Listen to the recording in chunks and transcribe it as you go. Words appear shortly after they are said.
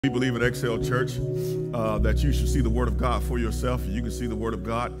We believe at Excel Church that you should see the Word of God for yourself. You can see the Word of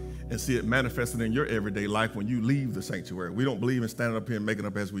God and see it manifested in your everyday life when you leave the sanctuary. We don't believe in standing up here and making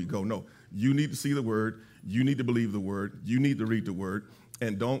up as we go. No, you need to see the Word. You need to believe the Word. You need to read the Word.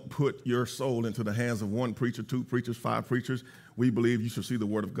 And don't put your soul into the hands of one preacher, two preachers, five preachers. We believe you should see the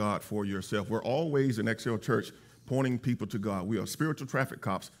Word of God for yourself. We're always in Excel Church pointing people to God. We are spiritual traffic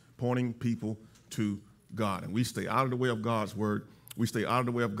cops pointing people to God. And we stay out of the way of God's Word. We stay out of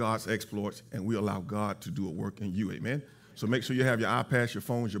the way of God's exploits, and we allow God to do a work in you, amen? So make sure you have your iPads, your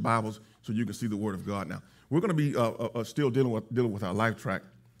phones, your Bibles, so you can see the Word of God now. We're going to be still dealing with our life track,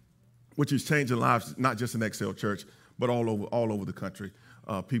 which is changing lives, not just in Excel Church, but all over the country.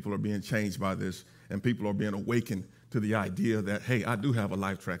 People are being changed by this, and people are being awakened to the idea that, hey, I do have a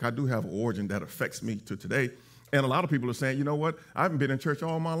life track. I do have an origin that affects me to today. And a lot of people are saying, you know what, I haven't been in church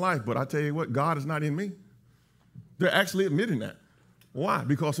all my life, but I tell you what, God is not in me. They're actually admitting that. Why?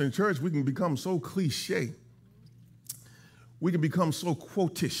 Because in church, we can become so cliche. We can become so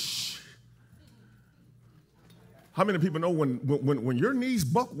quotish. How many people know when your knees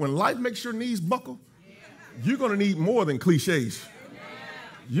buckle, when life makes your knees buckle, you're going to need more than cliches.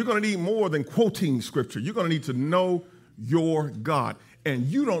 You're going to need more than quoting scripture. You're going to need to know your God. And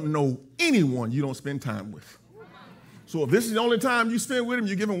you don't know anyone you don't spend time with. So if this is the only time you spend with him,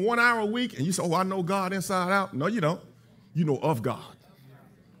 you give him 1 hour a week, and you say, oh, I know God inside out. No, you don't. You know of God.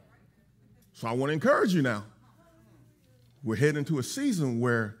 So I want to encourage you now. We're heading into a season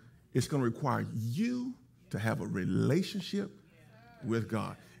where it's going to require you to have a relationship with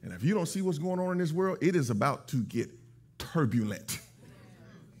God. And if you don't see what's going on in this world, it is about to get turbulent.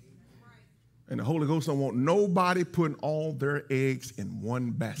 And the Holy Ghost don't want nobody putting all their eggs in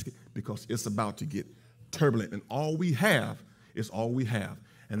one basket because it's about to get turbulent. And all we have is all we have.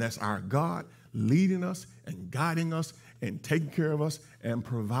 And that's our God leading us and guiding us and taking care of us and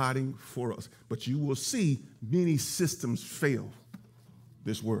providing for us. But you will see many systems fail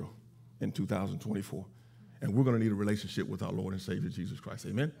this world in 2024. And we're going to need a relationship with our Lord and Savior, Jesus Christ.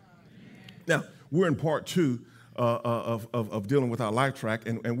 Amen? Now, we're in part two of dealing with our life track,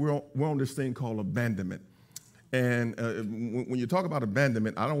 and we're on this thing called abandonment. And when you talk about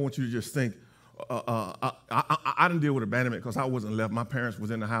abandonment, I don't want you to just think, I didn't deal with abandonment because I wasn't left. My parents was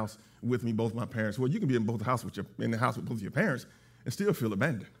in the house with me, both my parents. Well, you can be in the house with both of your parents and still feel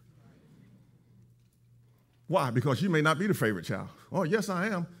abandoned. Why? Because you may not be the favorite child. Oh, yes, I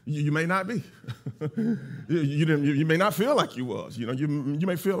am. You may not be. you may not feel like you was. You know, you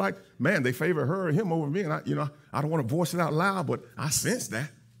may feel like, man, they favor her or him over me, and I don't want to voice it out loud, but I sense that.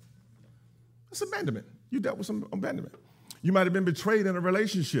 That's abandonment. You dealt with some abandonment. You might have been betrayed in a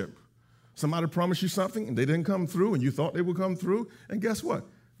relationship. Somebody promised you something, and they didn't come through, and you thought they would come through, and guess what?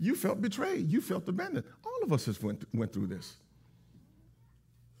 You felt betrayed. You felt abandoned. All of us has went through this.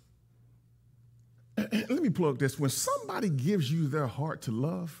 And let me plug this. When somebody gives you their heart to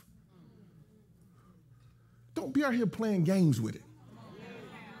love, don't be out here playing games with it.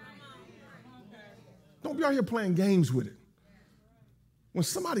 Don't be out here playing games with it. When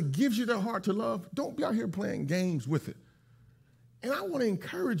somebody gives you their heart to love, don't be out here playing games with it. And I want to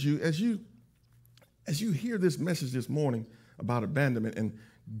encourage you as you hear this message this morning about abandonment, and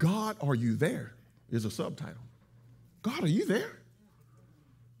God, are you there is a subtitle. God, are you there?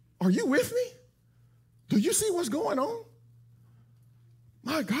 Are you with me? Do you see what's going on?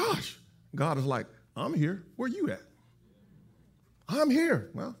 My gosh. God is like, I'm here. Where you at? I'm here.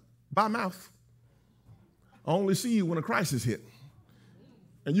 Well, by mouth. I only see you when a crisis hit.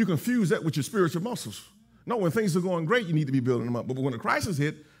 And you confuse that with your spiritual muscles. No, when things are going great, you need to be building them up. But when a crisis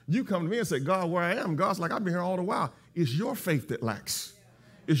hit, you come to me and say, God, where I am. God's like, I've been here all the while. It's your faith that lacks.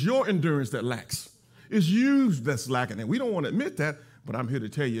 It's your endurance that lacks. It's you that's lacking. And we don't want to admit that, but I'm here to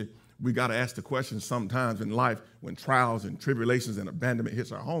tell you, we got to ask the question sometimes in life when trials and tribulations and abandonment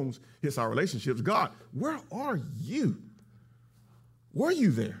hits our homes, hits our relationships. God, where are you? Were you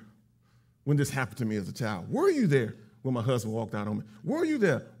there when this happened to me as a child? Were you there when my husband walked out on me? Were you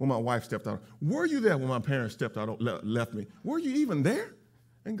there when my wife stepped out? Were you there when my parents stepped out, left me? Were you even there?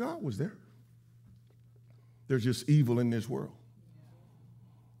 And God was there. There's just evil in this world.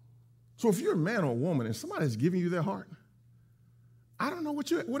 So if you're a man or a woman and somebody's giving you their heart, I don't know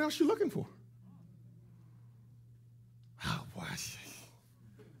what else you're looking for. Oh, boy.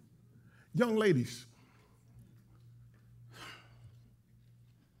 Young ladies,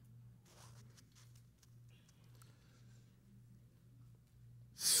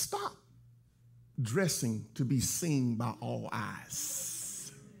 stop dressing to be seen by all eyes.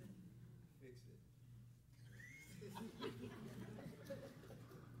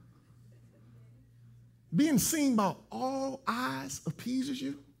 Being seen by all eyes appeases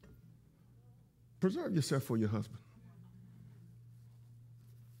you. Preserve yourself for your husband.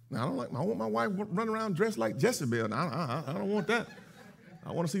 Now, I want my wife running around dressed like Jezebel. I don't want that.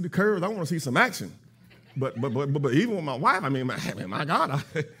 I want to see the curves. I want to see some action. But even with my wife, I mean, my God,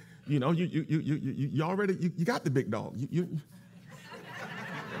 you already got the big dog. You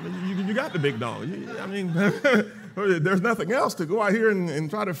got the big dog. I mean, there's nothing else to go out here and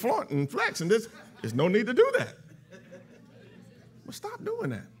try to flaunt and flex, and there's no need to do that. But stop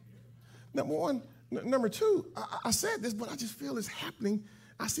doing that. Number one. Number two, I said this, but I just feel it's happening.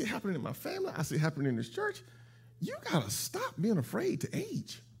 I see it happening in my family. I see it happening in this church. You got to stop being afraid to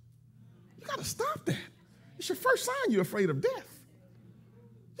age. You got to stop that. It's your first sign you're afraid of death.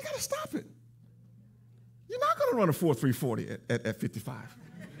 You got to stop it. You're not going to run a 4.340 at 55.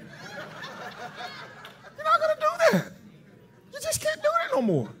 You're not going to do that. You just can't do that no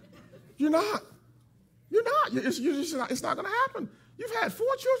more. You're not. It's not going to happen. You've had 4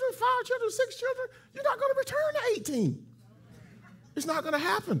 children, 5 children, 6 children. You're not going to return to 18. It's not going to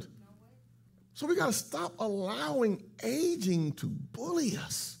happen. So we got to stop allowing aging to bully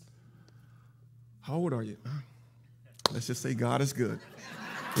us. How old are you? Let's just say God is good.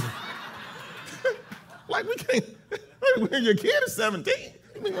 Like we can't, when your kid is 17.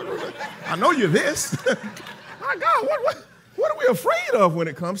 I know you're this. My God, what are we afraid of when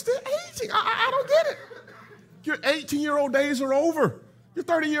it comes to aging? I don't get it. Your 18-year-old days are over. Your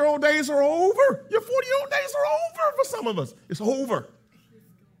 30-year-old days are over. Your 40-year-old days are over for some of us. It's over.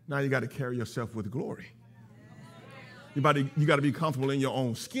 Now you got to carry yourself with glory. You got to be comfortable in your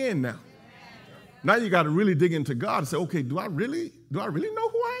own skin now. Now you got to really dig into God and say, okay, do I really know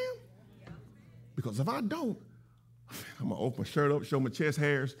who I am? Because if I don't, I'm going to open my shirt up, show my chest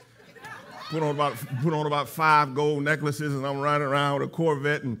hairs, put on about 5 gold necklaces, and I'm riding around with a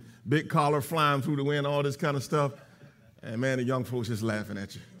Corvette and big collar flying through the wind, all this kind of stuff. And man, the young folks just laughing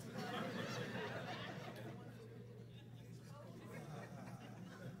at you.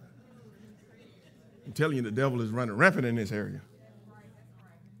 I'm telling you, the devil is running rampant in this area.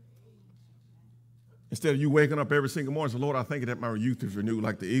 Instead of you waking up every single morning and say, Lord, I thank you that my youth is renewed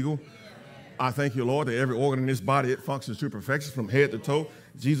like the eagle. I thank you, Lord, that every organ in this body, it functions to perfection from head to toe.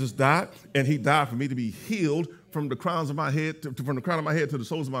 Jesus died, and he died for me to be healed from the crowns of my head, from the crown of my head to the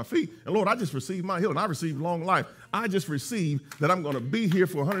soles of my feet. And Lord, I just received my healing. I received long life. I just received that I'm going to be here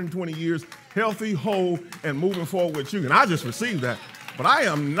for 120 years, healthy, whole, and moving forward with you. And I just received that. But I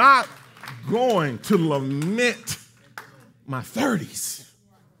am not going to lament my 30s.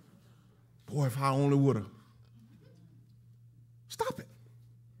 Boy, if I only would have. Stop it.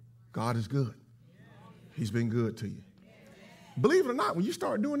 God is good. He's been good to you. Believe it or not, when you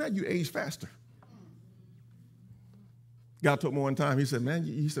start doing that, you age faster. God told me one time, he said, man,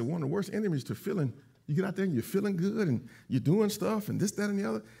 he said, one of the worst enemies to feeling, you get out there and you're feeling good and you're doing stuff and this, that, and the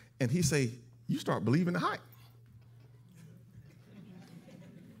other. And he say, you start believing the hype.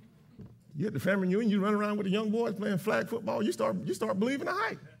 You at the family reunion, you run around with the young boys playing flag football, you start believing the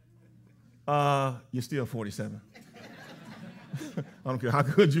hype. You're still 47. I don't care how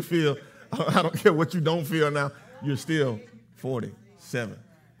good you feel. I don't care what you don't feel now. You're still 47.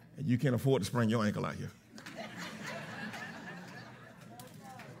 And you can't afford to sprain your ankle out here.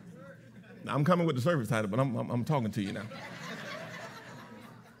 Now, I'm coming with the service title, but I'm talking to you now.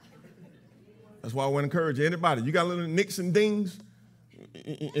 That's why I want to encourage anybody. You got little nicks and dings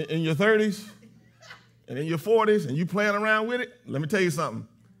in your 30s and in your 40s, and you playing around with it. Let me tell you something.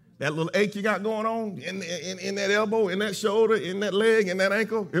 That little ache you got going on in that elbow, in that shoulder, in that leg, in that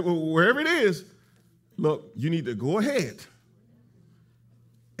ankle, wherever it is, look, you need to go ahead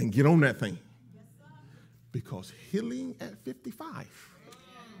and get on that thing. Because healing at 55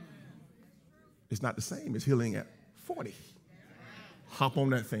 is not the same as healing at 40. Hop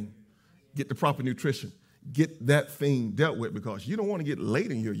on that thing. Get the proper nutrition. Get that thing dealt with, because you don't want to get late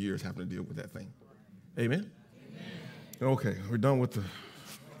in your years having to deal with that thing. Amen? Amen. Okay, we're done with the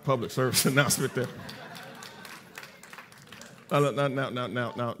public service announcement there. Now,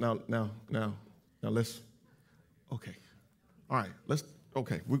 let's, okay. All right,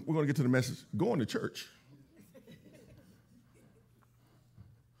 we're going to get to the message. Going to church.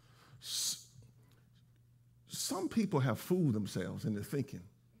 Some people have fooled themselves into thinking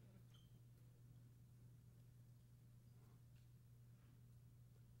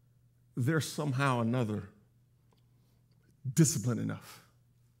they're somehow or another disciplined enough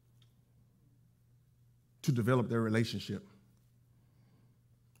to develop their relationship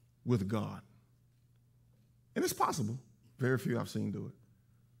with God. And it's possible. Very few I've seen do it.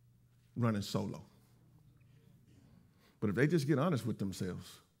 Running solo. But if they just get honest with themselves,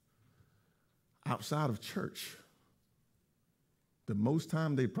 outside of church, the most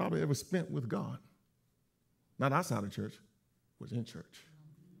time they probably ever spent with God Not outside of church, was in church.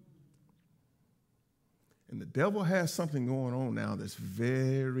 And the devil has something going on now that's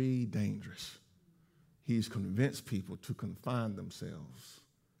very dangerous. He's convinced people to confine themselves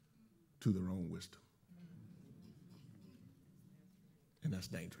to their own wisdom. And that's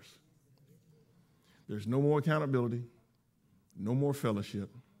dangerous. There's no more accountability, no more fellowship,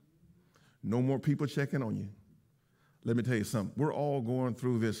 no more people checking on you. Let me tell you something. We're all going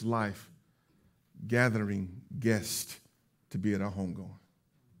through this life gathering guests to be at our homegoing.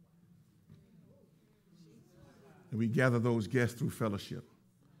 And we gather those guests through fellowship.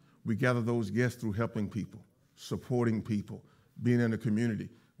 We gather those guests through helping people, supporting people, being in a community.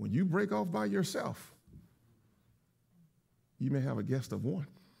 When you break off by yourself, you may have a guest of one.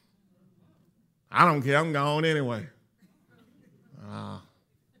 I don't care, I'm gone anyway. But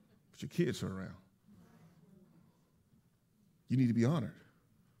your kids are around. You need to be honored.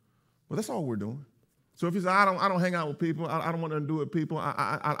 Well, that's all we're doing. So if you say, I don't hang out with people, I don't want to do it with people,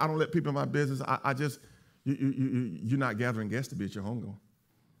 I don't let people in my business, you're not gathering guests to be at your homegoing.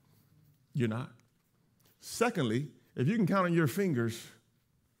 You're not. Secondly, if you can count on your fingers,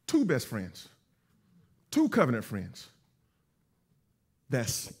 2 best friends, 2 covenant friends,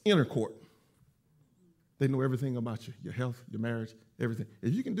 that's inner court. They know everything about you, your health, your marriage, everything.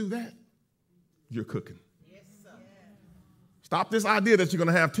 If you can do that, you're cooking. Yes, sir. Stop this idea that you're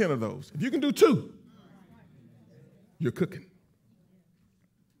going to have 10 of those. If you can do 2, you're cooking.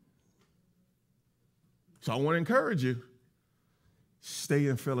 So I want to encourage you, stay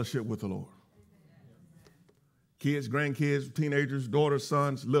in fellowship with the Lord. Kids, grandkids, teenagers, daughters,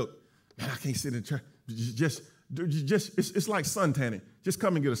 sons, look, man, I can't sit in church. It's like sun tanning. Just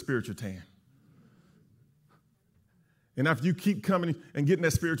come and get a spiritual tan. And after you keep coming and getting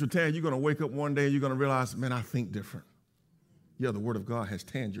that spiritual tan, you're going to wake up one day and you're going to realize, man, I think different. Yeah, the Word of God has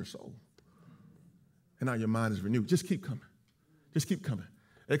tanned your soul. And now your mind is renewed. Just keep coming. Just keep coming.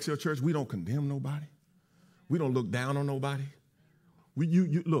 Excel Church, we don't condemn nobody. We don't look down on nobody.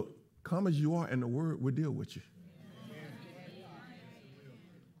 You look, come as you are, and the Word will deal with you.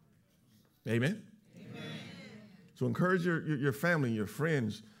 Amen? Amen. So encourage your family and your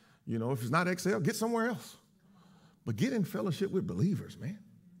friends. You know, if it's not Excel, get somewhere else. But get in fellowship with believers, man.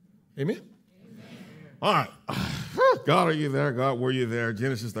 Amen? Amen. All right. God, are you there? God, were you there?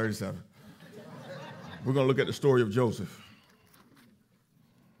 Genesis 37. We're going to look at the story of Joseph.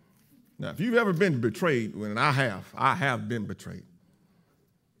 Now, if you've ever been betrayed, and I have been betrayed.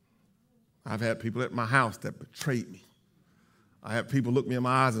 I've had people at my house that betrayed me. I had people look me in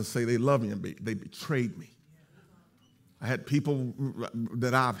my eyes and say they love me, and they betrayed me. I had people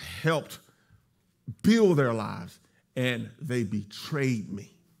that I've helped build their lives, and they betrayed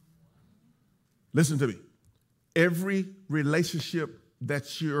me. Listen to me. Every relationship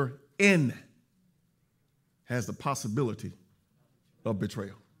that you're in has the possibility of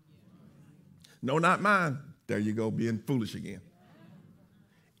betrayal. No, not mine. There you go, being foolish again.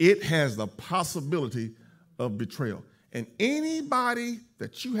 It has the possibility of betrayal. And anybody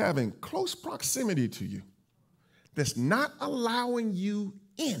that you have in close proximity to you that's not allowing you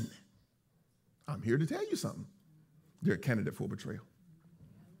in, I'm here to tell you something. They're a candidate for betrayal.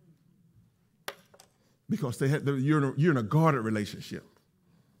 Because you're in a guarded relationship.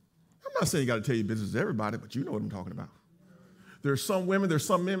 I'm not saying you got to tell your business to everybody, but you know what I'm talking about. There's some women, there's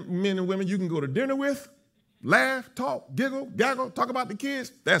some men and women you can go to dinner with, laugh, talk, giggle, gaggle, talk about the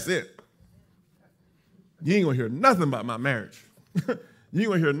kids. That's it. You ain't going to hear nothing about my marriage. You ain't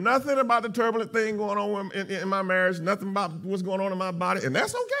going to hear nothing about the turbulent thing going on in my marriage, nothing about what's going on in my body, and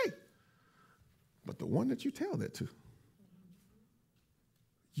that's okay. But the one that you tell that to,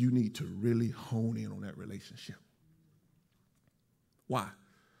 you need to really hone in on that relationship. Why?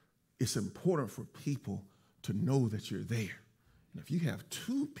 It's important for people to know that you're there. And if you have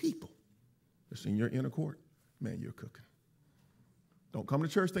 2 people that's in your inner court, man, you're cooking. Don't come to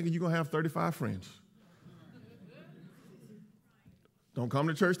church thinking you're going to have 35 friends. Don't come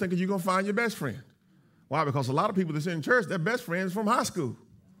to church thinking you're going to find your best friend. Why? Because a lot of people that's in church, their best friends from high school.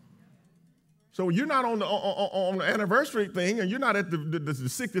 So you're not on the anniversary thing, and you're not at the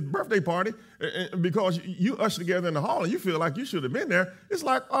 60th birthday party because you usher together in the hall and you feel like you should have been there. It's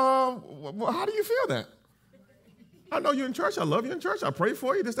like, how do you feel that? I know you're in church. I love you in church. I pray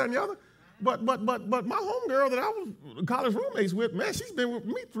for you, this, that, and the other. But my homegirl that I was college roommates with, man, she's been with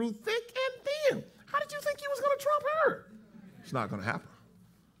me through thick and thin. How did you think you was going to trump her? It's not going to happen.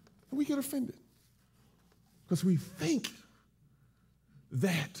 And we get offended because we think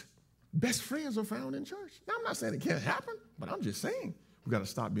that best friends are found in church. Now, I'm not saying it can't happen, but I'm just saying we've got to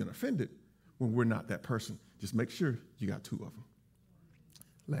stop being offended when we're not that person. Just make sure you got 2 of them.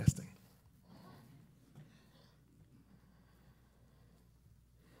 Last thing.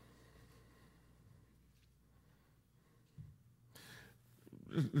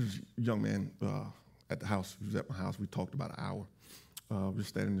 was a young man at the house. He was at my house. We talked about an hour. We were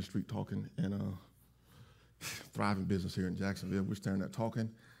standing in the street talking, and thriving business here in Jacksonville. We're standing there talking,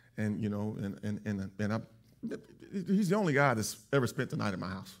 and you know, he's the only guy that's ever spent the night at my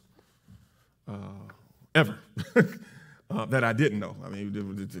house, ever. That I didn't know. I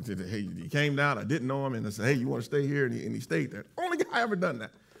mean, he came down. I didn't know him, and I said, "Hey, you want to stay here?" And he stayed there. Only guy ever done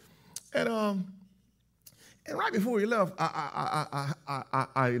that. And right before he left,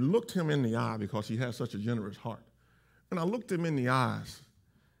 I looked him in the eye because he has such a generous heart. And I looked him in the eyes,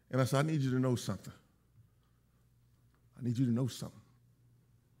 and I said, "I need you to know something. I need you to know something."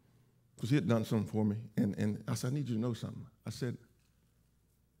 Because he had done something for me. And I said, "I need you to know something." I said,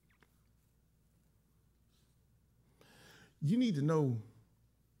 "You need to know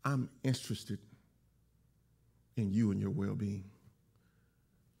I'm interested in you and your well-being.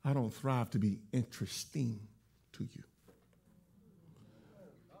 I don't thrive to be interesting to you."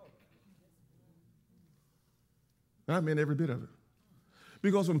 And I meant every bit of it.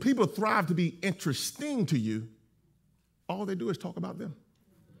 Because when people thrive to be interesting to you, all they do is talk about them.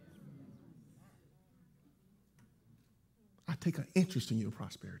 I take an interest in your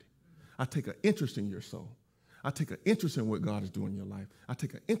prosperity. I take an interest in your soul. I take an interest in what God is doing in your life. I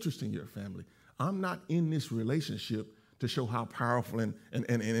take an interest in your family. I'm not in this relationship to show how powerful and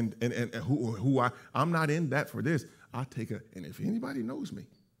who I'm not in that for this. And if anybody knows me,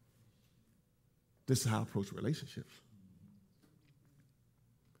 this is how I approach relationships.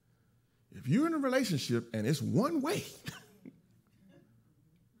 If you're in a relationship and it's one way,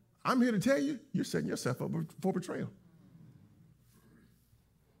 I'm here to tell you, you're setting yourself up for betrayal.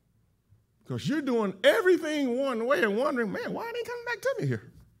 Because you're doing everything one way and wondering, man, why are they coming back to me here?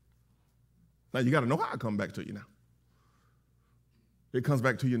 Now, you got to know how I come back to you now. It comes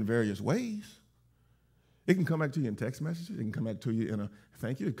back to you in various ways. It can come back to you in text messages. It can come back to you in a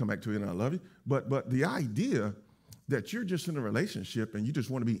thank you. It can come back to you in a I love you. But the idea that you're just in a relationship and you just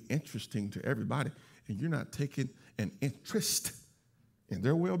want to be interesting to everybody and you're not taking an interest in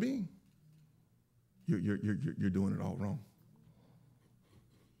their well-being, you're doing it all wrong.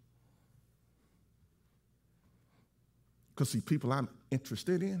 Because, see, people I'm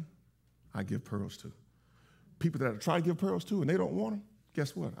interested in, I give pearls to. People that I try to give pearls to and they don't want them,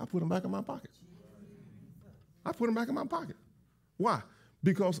 guess what? I put them back in my pocket. I put them back in my pocket. Why?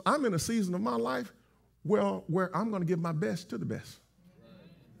 Because I'm in a season of my life where I'm going to give my best to the best.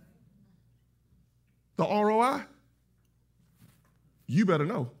 The ROI, you better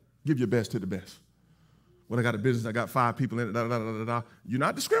know, give your best to the best. Well, I got a business, I got 5 people in it, You're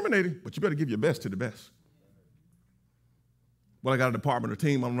not discriminating, but you better give your best to the best. Well, I got a department or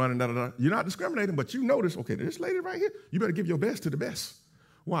team I'm running, You're not discriminating, but you notice, okay, this lady right here, you better give your best to the best.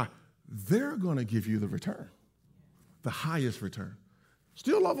 Why? They're going to give you the return, the highest return.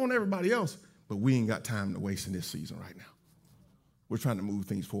 Still love on everybody else, but we ain't got time to waste in this season right now. We're trying to move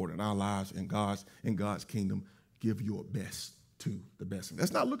things forward in our lives, in God's kingdom. Give your best to the best. And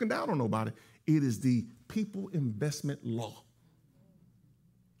that's not looking down on nobody. It is the people investment law.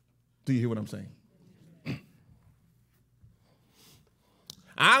 Do you hear what I'm saying?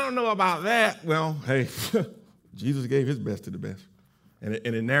 I don't know about that. Well, hey, Jesus gave his best to the best. And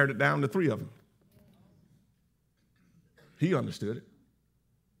it narrowed it down to 3 of them. He understood it.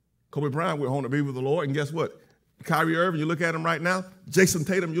 Kobe Bryant went home to be with the Lord, and guess what? Kyrie Irving, you look at him right now. Jason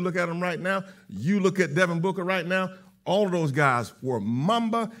Tatum, you look at him right now. You look at Devin Booker right now. All of those guys were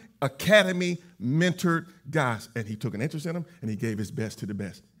Mamba Academy mentored guys. And he took an interest in them, and he gave his best to the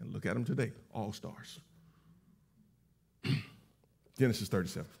best. And look at them today, all stars. Genesis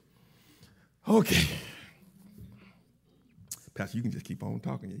 37. Okay. Pastor, you can just keep on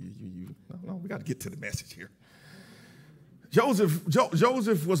talking. No, we got to get to the message here.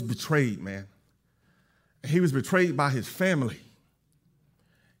 Joseph was betrayed, man. He was betrayed by his family.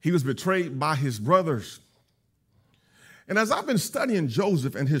 He was betrayed by his brothers. And as I've been studying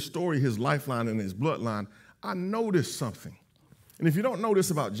Joseph and his story, his lifeline and his bloodline, I noticed something. And if you don't know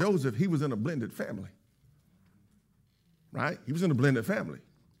this about Joseph, he was in a blended family. Right? He was in a blended family.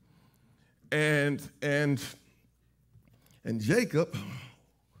 And Jacob,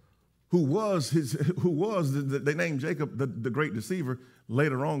 they named Jacob the great deceiver.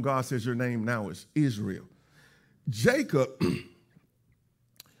 Later on, God says your name now is Israel. Jacob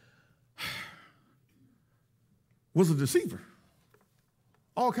was a deceiver.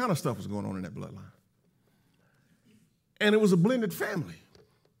 All kind of stuff was going on in that bloodline. And it was a blended family.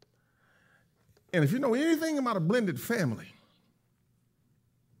 And if you know anything about a blended family,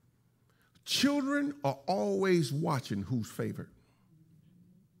 children are always watching who's favored.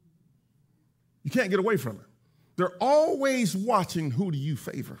 You can't get away from it. They're always watching, who do you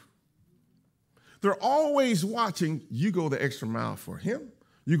favor? They're always watching, you go the extra mile for him,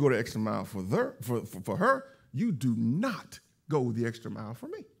 you go the extra mile for her, you do not go the extra mile for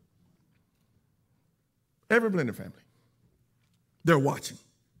me. Every blended family, they're watching.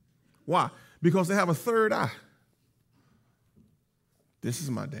 Why? Because they have a third eye. This is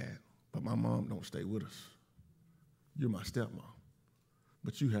my dad, but my mom don't stay with us. You're my stepmom,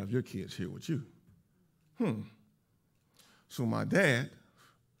 but you have your kids here with you. So my dad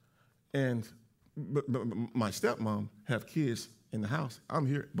and my stepmom have kids in the house. I'm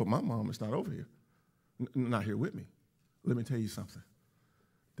here, but my mom is not over here, not here with me. Let me tell you something.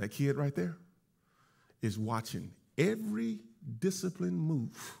 That kid right there is watching every disciplined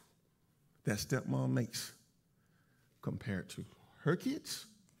move that stepmom makes compared to her kids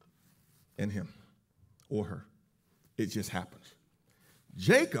and him or her. It just happens.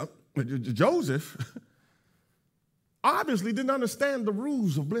 Joseph, obviously didn't understand the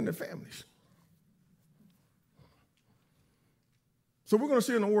rules of blended families. So we're going to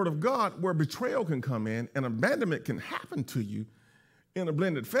see in the Word of God where betrayal can come in and abandonment can happen to you in a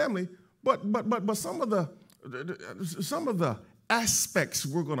blended family, but some of the aspects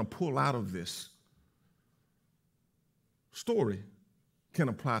we're going to pull out of this story can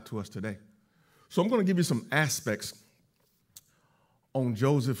apply to us today. So I'm going to give you some aspects on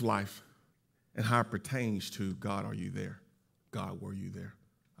Joseph's life and how it pertains to God, are you there? God, were you there?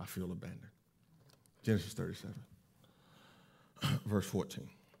 I feel abandoned. Genesis 37, verse 14.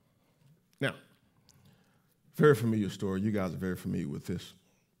 Now, very familiar story. You guys are very familiar with this.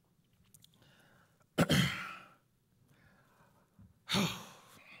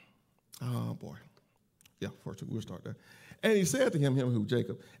 Oh, boy. Yeah, 14, we'll start there. And he said to him who,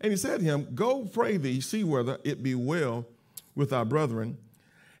 Jacob, and he said to him, go pray thee, see whether it be well with our brethren,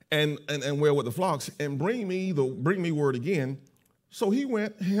 and well with the flocks, and bring me word again. So he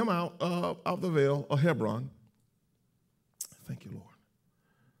went him out of the vale of Hebron. Thank you, Lord.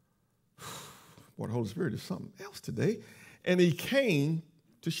 Boy, the Holy Spirit is something else today. And he came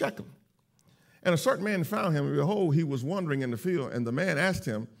to Shechem. And a certain man found him, and behold, he was wandering in the field. And the man asked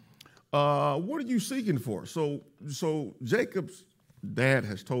him, what are you seeking for? So Jacob's dad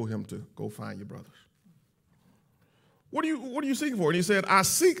has told him to go find your brothers. What are you seeking for? And he said, I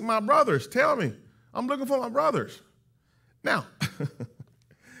seek my brothers. Tell me. I'm looking for my brothers. Now,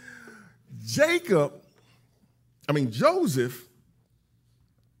 Joseph,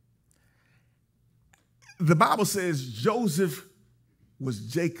 the Bible says Joseph was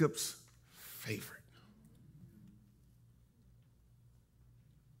Jacob's favorite.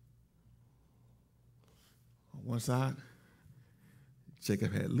 On one side,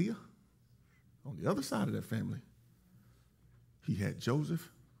 Jacob had Leah. On the other side of that family, he had Joseph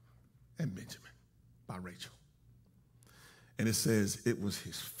and Benjamin by Rachel. And it says it was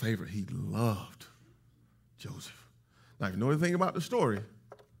his favorite. He loved Joseph. Now, if you know anything about the story,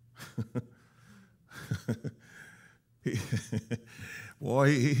 he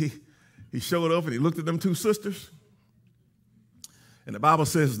showed up and he looked at them two sisters. And the Bible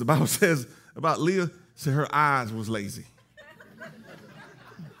says about Leah, said her eyes was lazy.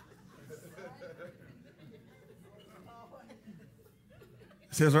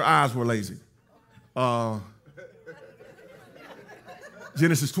 It says her eyes were lazy.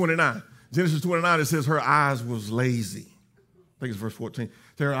 Genesis 29. Genesis 29, it says her eyes was lazy. I think it's verse 14.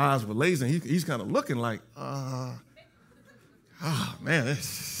 Her eyes were lazy. And he's kind of looking like, man,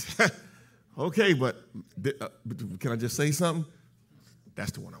 okay, but can I just say something?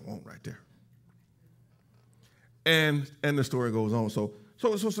 That's the one I want right there. And the story goes on. So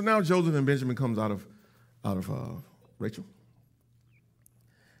now Joseph and Benjamin comes out of Rachel.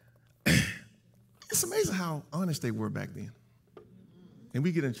 It's amazing how honest they were back then. And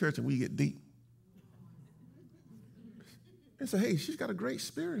we get in church and we get deep. And say, hey, she's got a great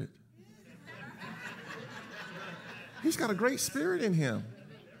spirit. He's got a great spirit in him.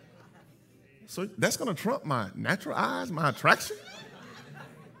 So that's going to trump my natural eyes, my attraction.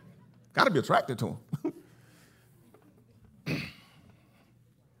 Got to be attracted to him.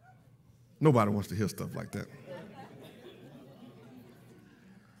 Nobody wants to hear stuff like that.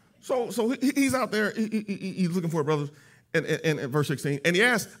 So he's out there. He's looking for brothers. And verse 16, and he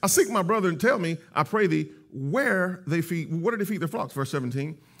asked, I seek my brother and tell me, I pray thee, where do they feed their flocks? Verse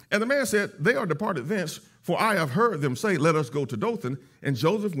 17. And the man said, they are departed thence, for I have heard them say, let us go to Dothan. And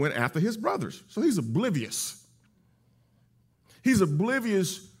Joseph went after his brothers. So he's oblivious. He's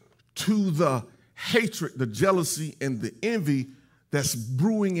oblivious to the hatred, the jealousy, and the envy that's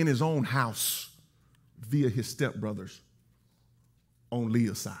brewing in his own house via his stepbrothers on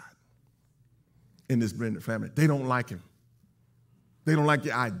Leah's side. in this blended family. They don't like him. They don't like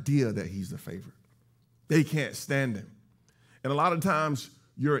the idea that he's the favorite. They can't stand him. And a lot of times,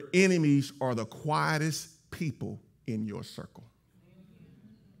 your enemies are the quietest people in your circle.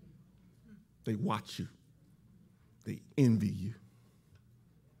 They watch you. They envy you.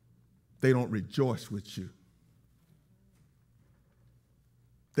 They don't rejoice with you.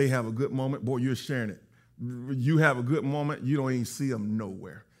 They have a good moment. Boy, you're sharing it. You have a good moment, you don't even see them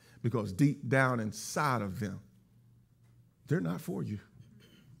nowhere. Because deep down inside of them, they're not for you.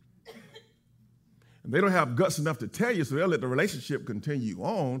 And they don't have guts enough to tell you, so they'll let the relationship continue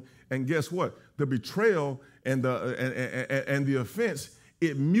on. And guess what? The betrayal and the offense,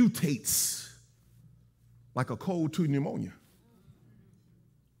 it mutates like a cold to pneumonia.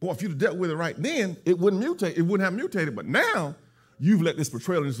 Boy, if you'd have dealt with it right then, it wouldn't mutate. It wouldn't have mutated. But now, you've let this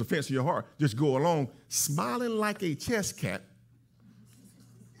betrayal and this offense in your heart just go along, smiling like a chess cat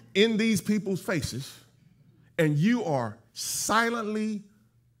in these people's faces, and you are silently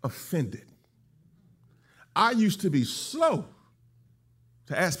offended. I used to be slow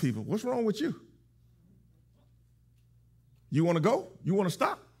to ask people, what's wrong with you? You want to go? You want to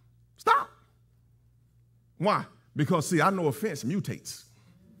stop? Stop. Why? Because, see, I know offense mutates.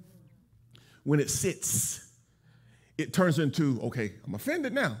 When it sits, it turns into, okay, I'm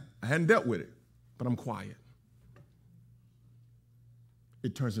offended now. I hadn't dealt with it, but I'm quiet.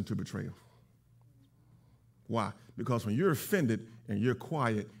 It turns into betrayal. Why? Because when you're offended and you're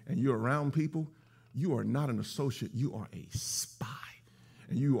quiet and you're around people, you are not an associate, you are a spy.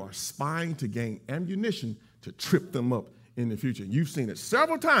 And you are spying to gain ammunition to trip them up in the future. You've seen it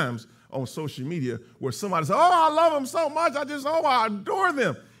several times on social media where somebody says, oh, I love them so much, I adore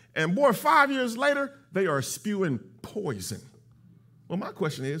them. And boy, 5 years later, they are spewing poison. Well, my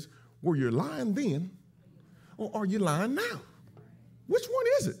question is, were you lying then or are you lying now? Which one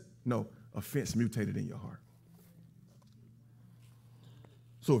is it? No, offense mutated in your heart.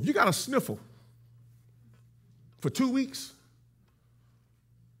 So if you got a sniffle for 2 weeks,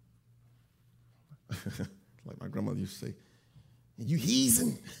 like my grandmother used to say, you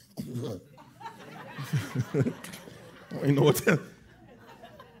heathen. I don't even know what that,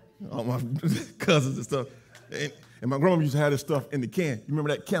 all my cousins and stuff. And my grandma used to have this stuff in the can. You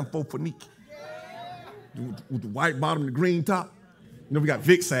remember that Camphor-Phenique? With the white bottom and the green top? You know, we got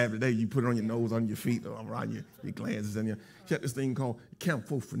Vicks salve today. You put it on your nose, on your feet, or around your glands. And she had this thing called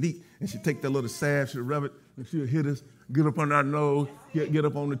Camphor-Phenique. And she'd take that little salve, she'd rub it, and she'd hit us, get up on our nose, get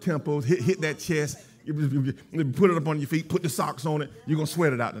up on the temples, hit that chest, put it up on your feet, put the socks on it. You're going to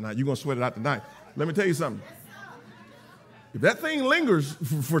sweat it out tonight. You're going to sweat it out tonight. Let me tell you something. If that thing lingers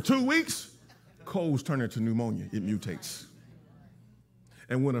for 2 weeks, colds turn into pneumonia. It mutates.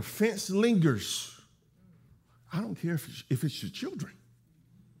 And when offense lingers, I don't care if it's your children.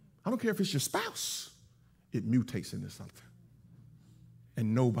 I don't care if it's your spouse. It mutates into something.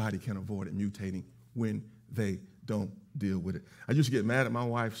 And nobody can avoid it mutating when they don't deal with it. I used to get mad at my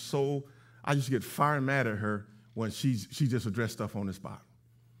wife I used to get fire mad at her when she just addressed stuff on the spot.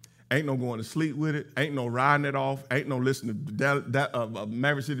 Ain't no going to sleep with it. Ain't no riding it off. Ain't no listening to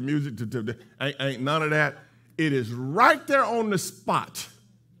Maverick City music. Ain't none of that. It is right there on the spot.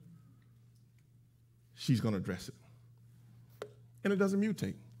 She's going to address it. And it doesn't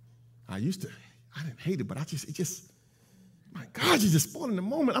mutate. I didn't hate it, but my God, you're just spoiling the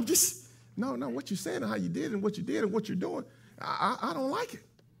moment. No, what you're saying and how you did and what you did and what you're doing, I don't like it.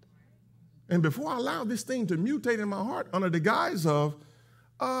 And before I allow this thing to mutate in my heart under the guise of,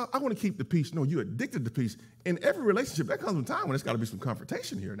 I want to keep the peace. No, you're addicted to peace. In every relationship, there comes a time when there's got to be some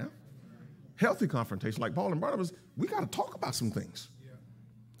confrontation here now. Healthy confrontation. Like Paul and Barnabas, we got to talk about some things. Yeah.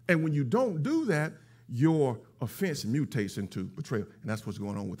 And when you don't do that, your offense mutates into betrayal. And that's what's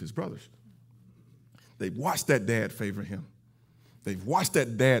going on with his brothers. They've watched that dad favor him. They've watched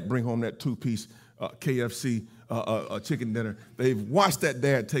that dad bring home that two-piece KFC chicken dinner. They've watched that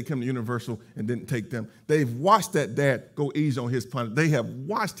dad take him to Universal and didn't take them. They've watched that dad go easy on his punishment. They have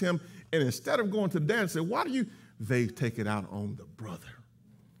watched him, and instead of going to the dad and say, why do you? They take it out on the brother,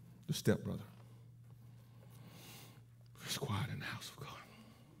 the stepbrother. It's quiet in the house of God.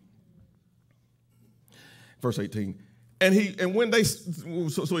 Verse 18. So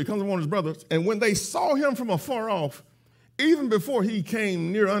he comes to one of his brothers, and when they saw him from afar off, even before he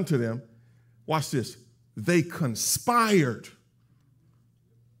came near unto them, watch this, they conspired.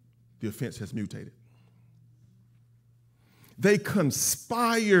 The offense has mutated. They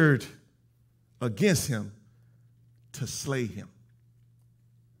conspired against him to slay him.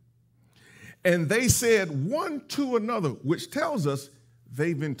 And they said one to another, which tells us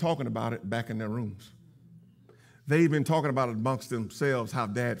they've been talking about it back in their rooms. They've been talking about it amongst themselves, how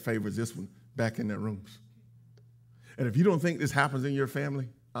dad favors this one back in their rooms. And if you don't think this happens in your family,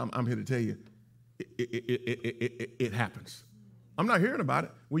 I'm here to tell you, it happens. I'm not hearing about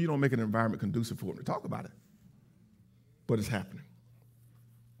it. Well, you don't make an environment conducive for them to talk about it. But it's happening.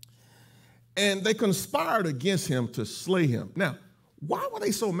 And they conspired against him to slay him. Now, why were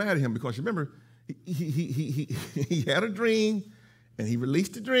they so mad at him? Because remember, he had a dream, and he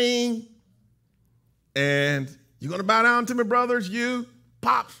released the dream. And you're going to bow down to me, brothers, you,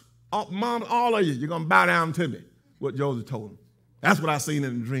 pops, mom, all of you. You're going to bow down to me, what Joseph told him. That's what I seen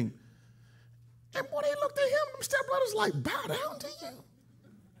in the dream. And boy, they looked at him, them stepbrothers, like, bow down to you.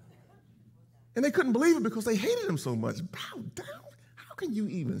 And they couldn't believe it because they hated him so much. Bow down? How can you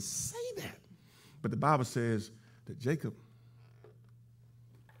even say that? But the Bible says that Jacob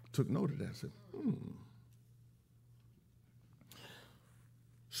took note of that and said,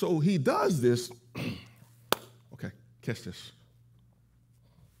 So he does this. Okay, catch this.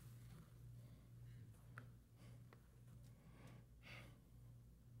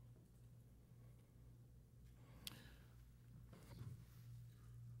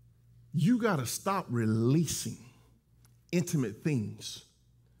 You got to stop releasing intimate things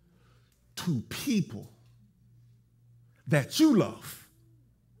to people that you love,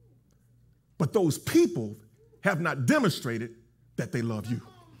 but those people have not demonstrated that they love you.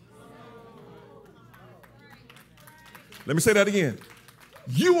 Let me say that again.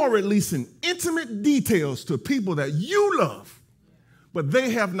 You are releasing intimate details to people that you love, but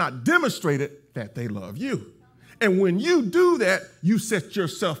they have not demonstrated that they love you. And when you do that, you set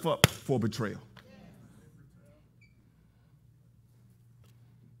yourself up for betrayal.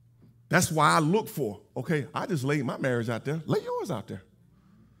 That's why I look for, okay, I just laid my marriage out there. Lay yours out there.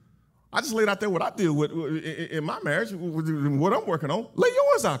 I just laid out there what I deal with in my marriage, what I'm working on. Lay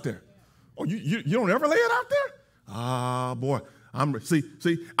yours out there. Oh, you don't ever lay it out there? Ah, boy.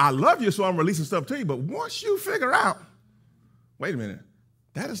 See, I love you, so I'm releasing stuff to you. But once you figure out, wait a minute,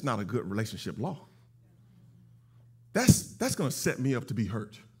 that is not a good relationship law. That's going to set me up to be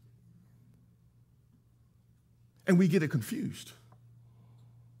hurt. And we get it confused.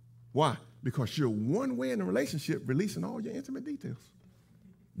 Why? Because you're one way in the relationship releasing all your intimate details.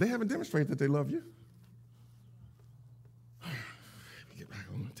 They haven't demonstrated that they love you. Let me get back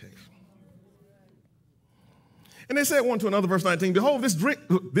on the text. And they said one to another, verse 19, behold,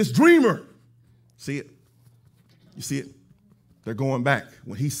 this dreamer. See it? You see it? They're going back.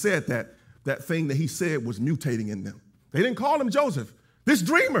 When he said that thing that he said was mutating in them. They didn't call him Joseph. This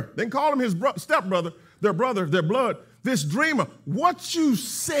dreamer. They didn't call him his stepbrother, their blood. This dreamer. What you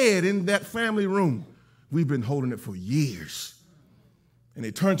said in that family room, we've been holding it for years. And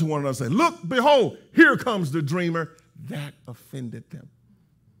they turned to one another and said, look, behold, here comes the dreamer. That offended them.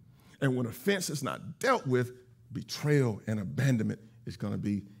 And when offense is not dealt with, betrayal and abandonment is going to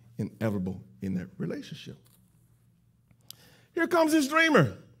be inevitable in that relationship. Here comes this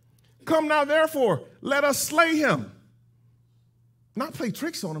dreamer. Come now, therefore, let us slay him. Not play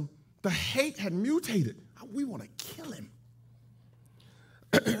tricks on him. The hate had mutated. We want to kill him.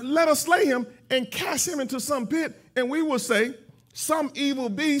 Let us slay him and cast him into some pit, and we will say, some evil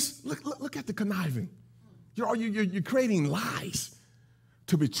beast. Look at the conniving. You're creating lies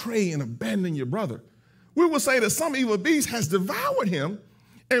to betray and abandon your brother. We will say that some evil beast has devoured him,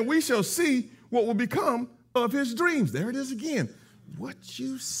 and we shall see what will become of his dreams. There it is again. What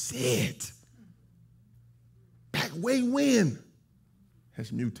you said back way when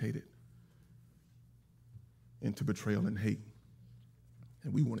has mutated into betrayal and hate.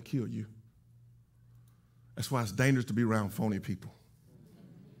 And we want to kill you. That's why it's dangerous to be around phony people.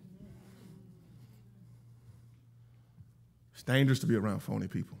 It's dangerous to be around phony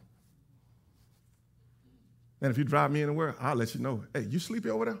people. And if you drive me anywhere, I'll let you know. Hey, you sleepy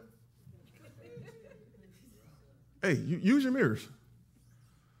over there? Hey, you use your mirrors.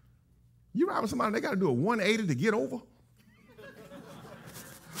 You ride with somebody, they got to do a 180 to get over.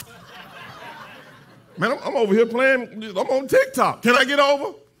 Man, I'm over here playing, I'm on TikTok. Can I get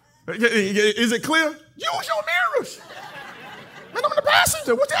over? Is it clear? Use your mirrors. Man, I'm in the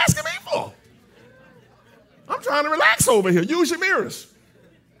passenger. What you asking me for? I'm trying to relax over here. Use your mirrors.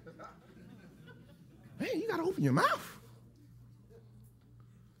 Man, you got to open your mouth.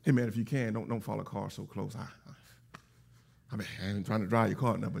 Hey, man, if you can, don't follow a car so close. I ain't trying to drive your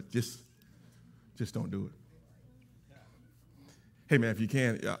car now, but just don't do it. Hey, man, if you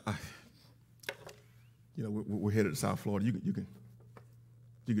can, we're headed to South Florida.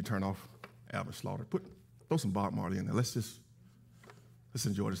 You can turn off Albert Slaughter. Throw some Bob Marley in there. Let's Let's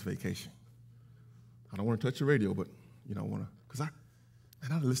enjoy this vacation. I don't want to touch the radio, but, I want to, because I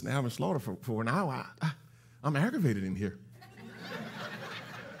listen to Alvin Slaughter for an hour. I'm aggravated in here.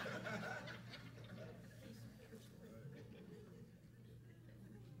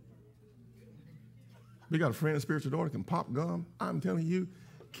 We got a friend, a spiritual daughter, can pop gum. I'm telling you,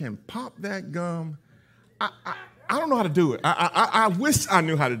 can pop that gum. I don't know how to do it. I wish I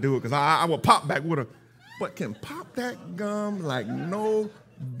knew how to do it because I would pop back with her. But can pop that gum like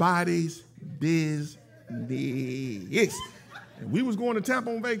nobody's business. And we was going to Tampa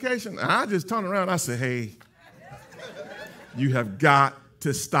on vacation, and I just turned around and I said, hey, you have got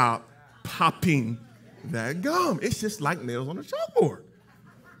to stop popping that gum. It's just like nails on a chalkboard.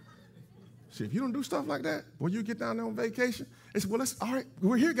 See, if you don't do stuff like that, when you get down there on vacation, it's, well, all right,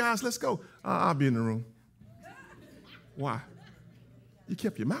 we're here, guys, let's go. I'll be in the room. Why? You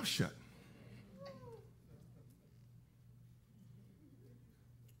kept your mouth shut.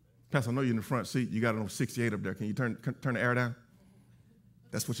 Pastor, I know you're in the front seat. You got it on 68 up there. Can you turn the air down?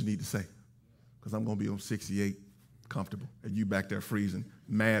 That's what you need to say, because I'm going to be on 68 comfortable, and you back there freezing,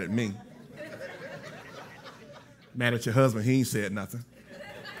 mad at me. Mad at your husband. He ain't said nothing.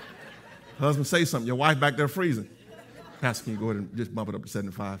 Husband, say something. Your wife back there freezing. Pastor, can you go ahead and just bump it up to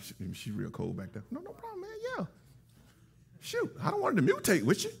 75? She's real cold back there. No problem, man. Yeah. Shoot, I don't want her to mutate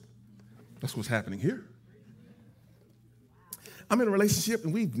with you. That's what's happening here. I'm in a relationship,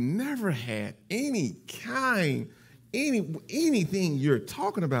 and we've never had anything you're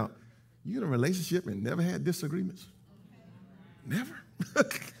talking about. You're in a relationship and never had disagreements? Never.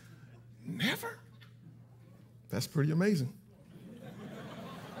 Never. That's pretty amazing.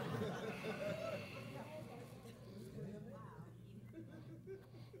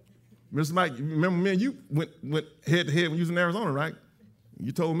 Mr. Mike, remember me and you went head to head when you was in Arizona, right?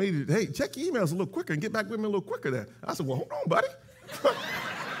 You told me, hey, check your emails a little quicker and get back with me a little quicker there. I said, well, hold on, buddy.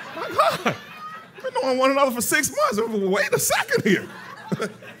 My God. We've been knowing one another for 6 months. Wait a second here.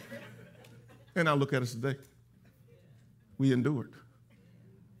 And now look at us today. We endured.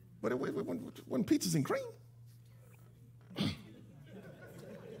 But it wasn't peaches and cream.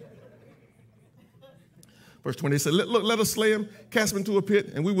 Verse 20, it said, look, let us slay him, cast him into a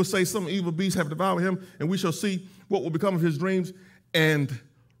pit, and we will say some evil beasts have devoured him, and we shall see what will become of his dreams. And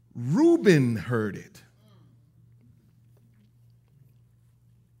Reuben heard it.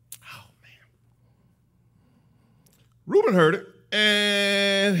 Oh, man. Reuben heard it,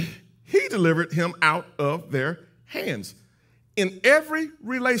 and he delivered him out of their hands. In every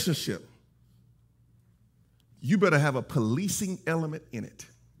relationship, you better have a policing element in it.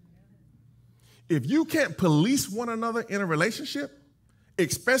 If you can't police one another in a relationship,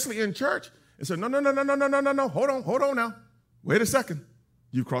 especially in church, and say, no, hold on now. Wait a second.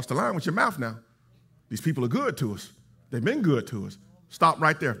 You've crossed the line with your mouth now. These people are good to us. They've been good to us. Stop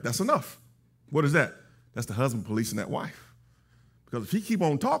right there. That's enough. What is that? That's the husband policing that wife. Because if he keep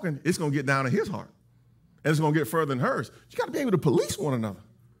on talking, it's going to get down to his heart. And it's going to get further than hers. You got to be able to police one another.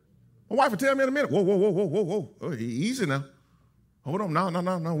 My wife will tell me in a minute, whoa. Oh, easy now. Hold on.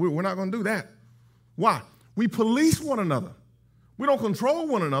 No. We're not going to do that. Why? We police one another. We don't control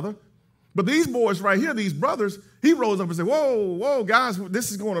one another. But these boys right here, these brothers, he rose up and said, whoa, guys, this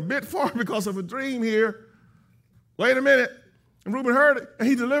is going a bit far because of a dream here. Wait a minute. And Reuben heard it, and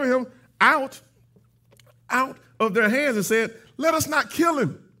he delivered him out of their hands and said, let us not kill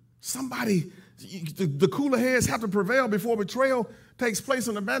him. Somebody, the cooler heads have to prevail before betrayal takes place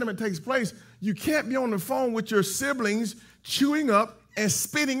and abandonment takes place. You can't be on the phone with your siblings chewing up and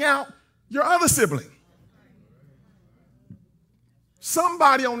spitting out your other sibling.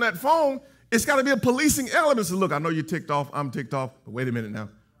 Somebody on that phone, it's got to be a policing element. So look, I know you're ticked off, I'm ticked off, but wait a minute now.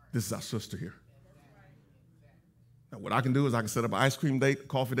 This is our sister here. Now, what I can do is I can set up an ice cream date,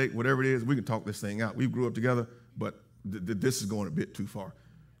 coffee date, whatever it is. We can talk this thing out. We grew up together, but this is going a bit too far.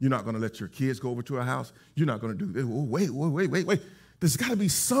 You're not going to let your kids go over to our house. You're not going to do this. Oh, wait. There's got to be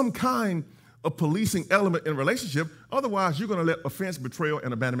some kind of policing element in a relationship. Otherwise, you're going to let offense, betrayal,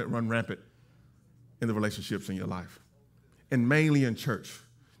 and abandonment run rampant in the relationships in your life. And mainly in church.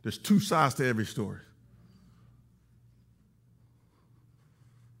 There's two sides to every story.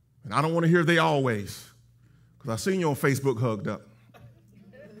 And I don't want to hear they always, because I seen you on Facebook hugged up.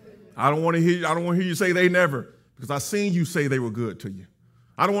 I don't want to hear you say they never, because I seen you say they were good to you.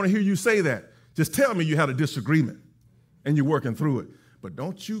 I don't want to hear you say that. Just tell me you had a disagreement and you're working through it. But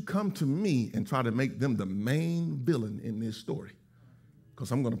don't you come to me and try to make them the main villain in this story,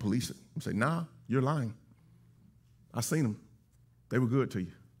 because I'm going to police it and say, nah, you're lying. I seen them. They were good to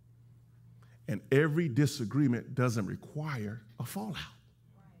you. And every disagreement doesn't require a fallout.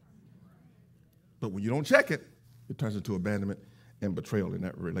 But when you don't check it, it turns into abandonment and betrayal in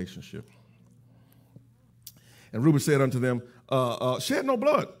that relationship. And Reuben said unto them, shed no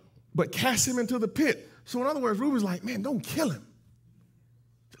blood, but cast him into the pit. So in other words, Reuben's like, man, don't kill him.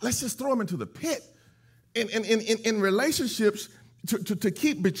 Let's just throw him into the pit. In relationships, to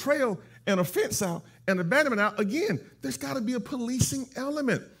keep betrayal and offense out And abandonment, now, again, there's got to be a policing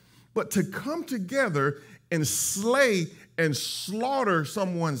element. But to come together and slay and slaughter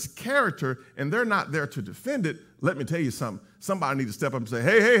someone's character, and they're not there to defend it, let me tell you something. Somebody needs to step up and say,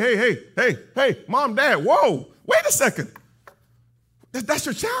 hey, mom, dad, whoa, wait a second. That's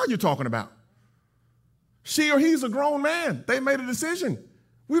your child you're talking about. She or he's a grown man. They made a decision.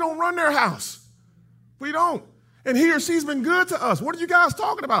 We don't run their house. We don't. And he or she's been good to us. What are you guys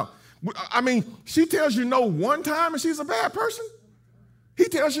talking about? I mean, she tells you no one time and she's a bad person. He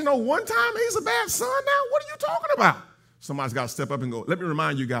tells you no one time he's a bad son now. What are you talking about? Somebody's got to step up and go, let me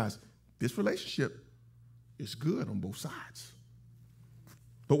remind you guys, this relationship is good on both sides.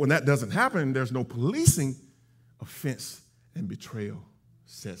 But when that doesn't happen, there's no policing, offense and betrayal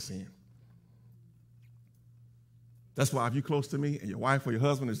sets in. That's why if you're close to me and your wife or your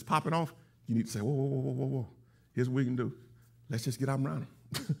husband is popping off, you need to say, whoa. Here's what we can do. Let's just get out around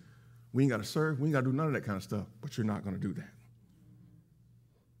them. We ain't got to serve. We ain't got to do none of that kind of stuff. But you're not going to do that.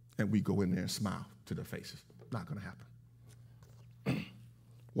 And we go in there and smile to their faces. Not going to happen.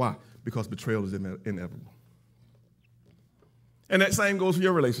 Why? Because betrayal is inevitable. And that same goes for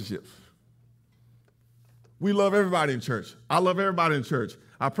your relationships. We love everybody in church. I love everybody in church.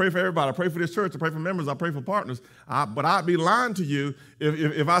 I pray for everybody. I pray for this church. I pray for members. I pray for partners. But I'd be lying to you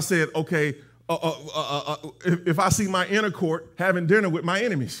if I said, okay, if I see my inner court having dinner with my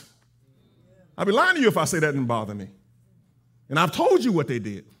enemies. I'd be lying to you if I say that didn't bother me. And I've told you what they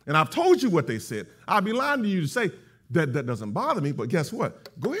did. And I've told you what they said. I'd be lying to you to say that doesn't bother me. But guess what?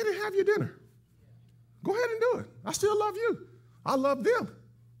 Go ahead and have your dinner. Go ahead and do it. I still love you. I love them.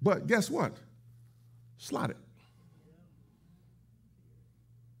 But guess what? Slide it.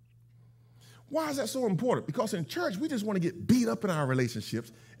 Why is that so important? Because in church, we just want to get beat up in our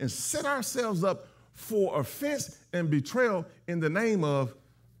relationships and set ourselves up for offense and betrayal in the name of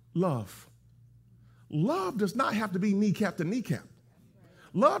love. Love does not have to be kneecap to kneecap.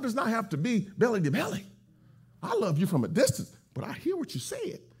 Love does not have to be belly to belly. I love you from a distance, but I hear what you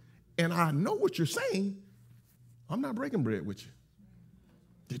said, and I know what you're saying. I'm not breaking bread with you.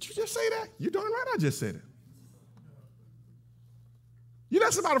 Did you just say that? You're darn right I just said it. You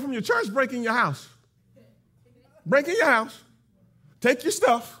let somebody from your church break in your house. Break in your house. Take your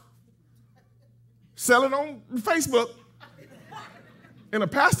stuff. Sell it on Facebook. And a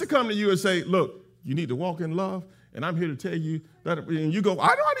pastor come to you and say, look, you need to walk in love, and I'm here to tell you that, and you go, I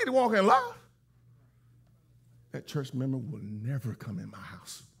know I need to walk in love. That church member will never come in my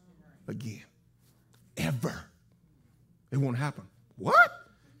house again. Ever. It won't happen. What?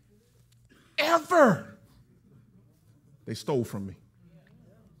 Ever. They stole from me.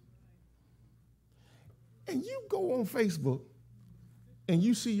 And you go on Facebook and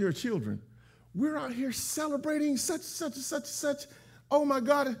you see your children. We're out here celebrating such. Oh my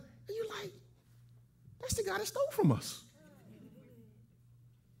God. And you're like, that's the guy that stole from us.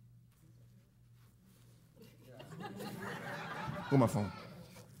 Where's my phone?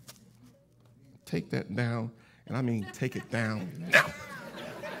 Take that down, and I mean take it down now.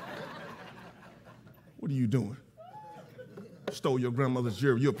 What are you doing? Stole your grandmother's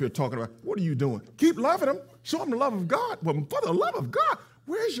jewelry. You're up here talking about, what are you doing? Keep loving them. Show them the love of God. But for the love of God,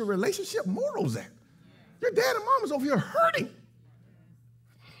 where's your relationship morals at? Your dad and mom is over here hurting.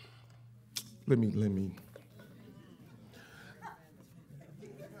 Let me.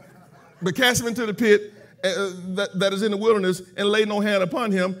 But cast him into the pit that is in the wilderness and lay no hand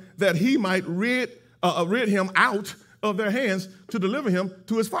upon him, that he might rid him out of their hands to deliver him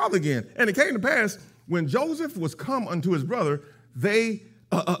to his father again. And it came to pass, when Joseph was come unto his brother, they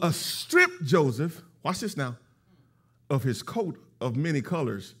stripped Joseph, watch this now, of his coat of many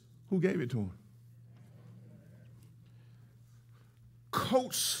colors. Who gave it to him?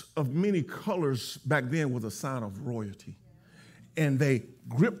 Coats of many colors back then was a sign of royalty. And they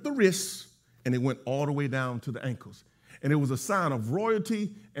gripped the wrists, and it went all the way down to the ankles. And it was a sign of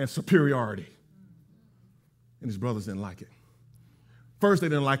royalty and superiority. And his brothers didn't like it. First, they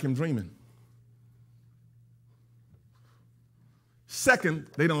didn't like him dreaming. Second,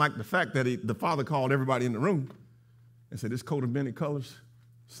 they didn't like the fact that the father called everybody in the room and said, this coat of many colors,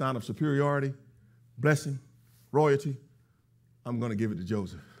 sign of superiority, blessing, royalty, I'm going to give it to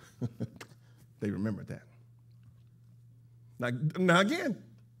Joseph. They remembered that. Now again,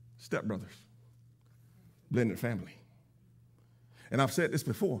 stepbrothers, blended family. And I've said this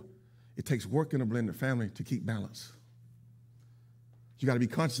before, it takes work in a blended family to keep balance. You got to be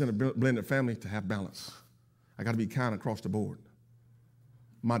conscious in a blended family to have balance. I got to be kind across the board.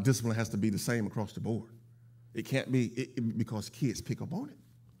 My discipline has to be the same across the board. It can't be because kids pick up on it.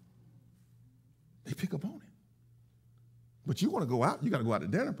 They pick up on it. But you want to go out, you got to go out to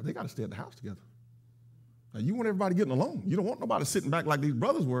dinner, but they got to stay at the house together. Now, you want everybody getting along. You don't want nobody sitting back like these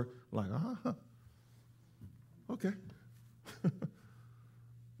brothers were, like, okay.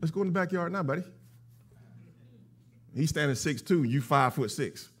 Let's go in the backyard now, buddy. He's standing 6'2", you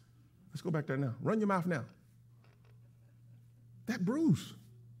 5'6". Let's go back there now. Run your mouth now. That bruise.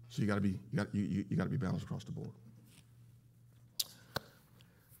 So you got to be balanced across the board.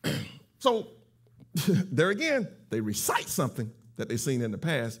 So there again, they recite something that they seen in the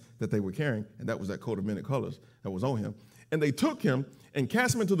past that they were carrying, and that was that coat of many colors that was on him. And they took him and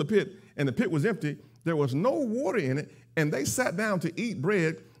cast him into the pit, and the pit was empty. There was no water in it, and they sat down to eat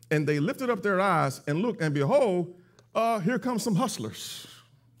bread, and they lifted up their eyes and looked, and behold, here come some hustlers.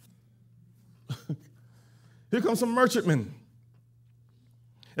 Here come some merchantmen.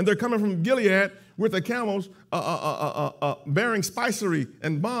 And they're coming from Gilead with the camels bearing spicery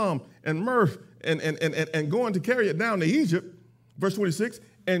and balm and myrrh and going to carry it down to Egypt. Verse 26,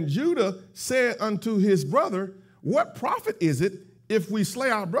 and Judah said unto his brother, what profit is it if we slay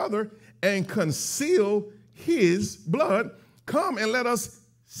our brother and conceal his blood? Come and let us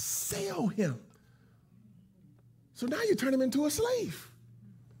sell him. So now you turn him into a slave.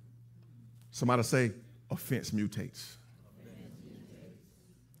 Somebody say, offense mutates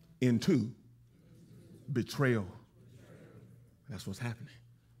into betrayal. That's what's happening.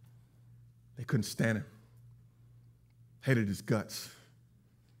 They couldn't stand him. Hated his guts.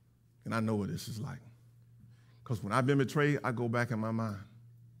 And I know what this is like. Because when I've been betrayed, I go back in my mind.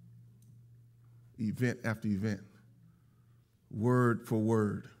 Event after event. Word for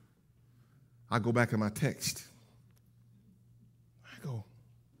word. I go back in my text. I go,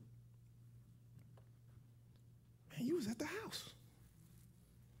 man, you was at the house.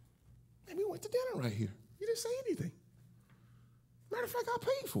 And we went to dinner right here. You didn't say anything. Matter of fact, I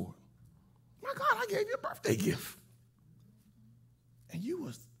paid for it. My God, I gave you a birthday gift. And you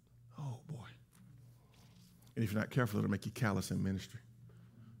was, oh boy. And if you're not careful, it'll make you callous in ministry.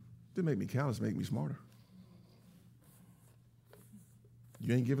 It didn't make me callous, it make me smarter.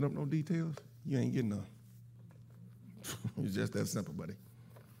 You ain't giving up no details, you ain't getting none. It's just that simple, buddy.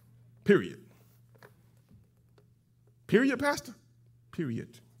 Period. Period, Pastor? Period,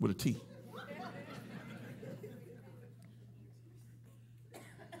 with a T.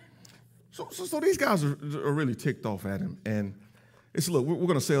 So these guys are really ticked off at him. And it's, look, we're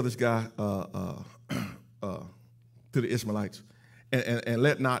going to sell this guy to the Ishmaelites. And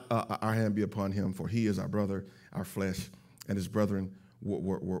let not our hand be upon him, for he is our brother, our flesh, and his brethren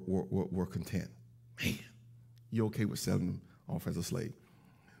were content. Man, you okay with selling him off as a slave?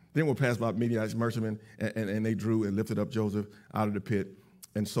 Then we'll pass by Midianites, merchantmen, and they drew and lifted up Joseph out of the pit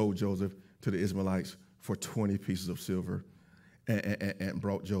and sold Joseph to the Ishmaelites for 20 pieces of silver and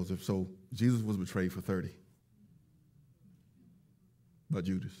brought Joseph. So Jesus was betrayed for 30. But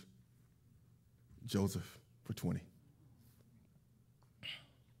Judas, Joseph for 20.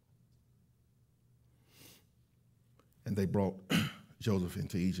 And they brought Joseph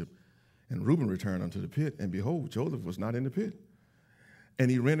into Egypt. And Reuben returned unto the pit, and behold, Joseph was not in the pit.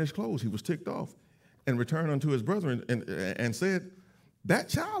 And he rent his clothes. He was ticked off, and returned unto his brethren and said, that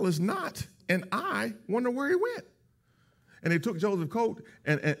child is not, and I wonder where he went. And they took Joseph's coat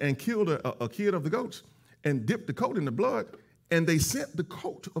and killed a kid of the goats and dipped the coat in the blood, and they sent the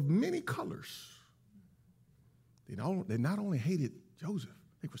coat of many colors. They not only hated Joseph,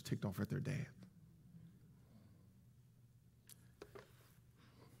 they was ticked off at their dad.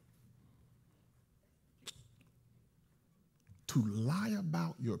 To lie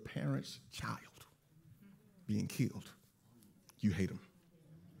about your parent's child being killed, you hate him.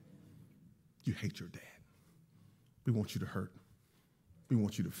 You hate your dad. We want you to hurt. We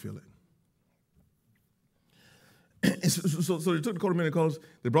want you to feel it. And so they took the coat of many colors,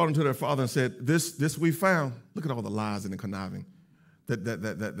 they brought him to their father and said, this we found. Look at all the lies and the conniving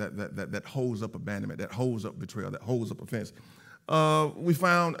that holds up abandonment, that holds up betrayal, that holds up offense. We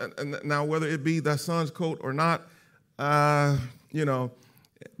found, now whether it be thy son's coat or not, but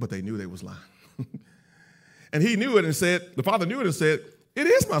they knew they was lying. And he knew it and said, the father knew it and said, it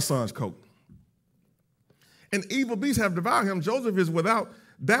is my son's coat. And evil beasts have devoured him. Joseph is without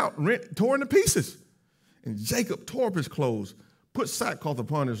doubt torn to pieces. And Jacob tore up his clothes, put sackcloth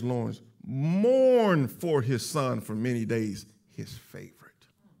upon his loins, mourned for his son for many days, his favorite.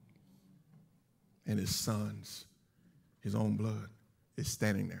 And his sons, his own blood, is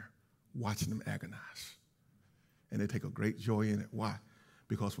standing there watching him agonize. And they take a great joy in it. Why?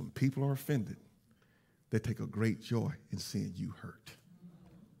 Because when people are offended, they take a great joy in seeing you hurt.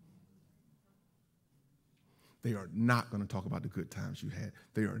 They are not going to talk about the good times you had.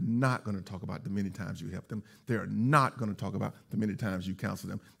 They are not going to talk about the many times you helped them. They are not going to talk about the many times you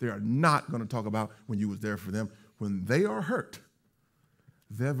counseled them. They are not going to talk about when you was there for them. When they are hurt,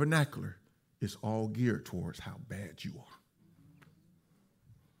 their vernacular is all geared towards how bad you are.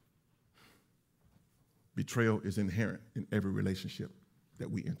 Betrayal is inherent in every relationship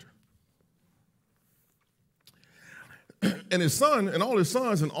that we enter. And his son and all his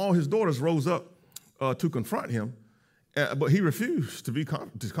sons and all his daughters rose up to confront him, but he refused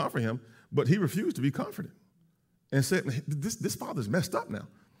to comfort him, but he refused to be comforted and said, this father's messed up now.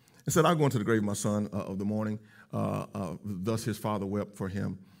 And said, I'll go into the grave, my son, of the morning. Thus his father wept for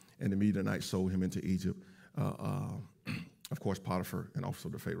him, and immediately the night sold him into Egypt. Of course, Potiphar, an officer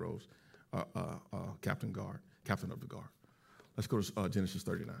of the Pharaoh's, captain of the guard. Let's go to Genesis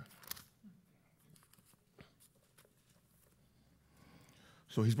 39.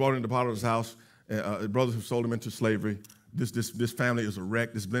 So he's brought into Potiphar's house. Brothers have sold him into slavery. This family is a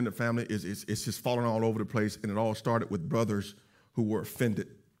wreck. This blended family it's just falling all over the place. And it all started with brothers who were offended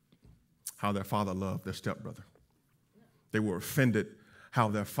how their father loved their stepbrother. They were offended how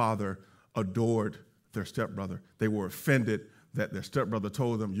their father adored their stepbrother. They were offended that their stepbrother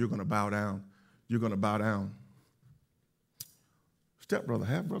told them, you're going to bow down. You're going to bow down. Stepbrother,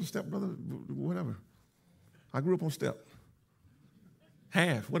 half brother, stepbrother, whatever. I grew up on step.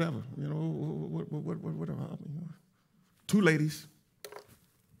 Half, whatever, whatever. Two ladies.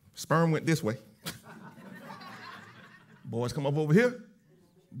 Sperm went this way. Boys come up over here.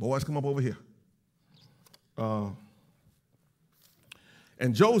 Boys come up over here.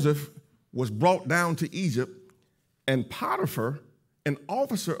 And Joseph was brought down to Egypt, and Potiphar, an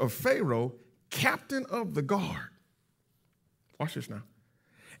officer of Pharaoh, captain of the guard. Watch this now.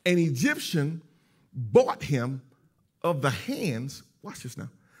 An Egyptian bought him of the hands, watch this now,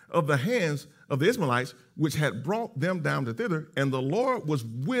 of the hands of the Ishmaelites, which had brought them down to thither, and the Lord was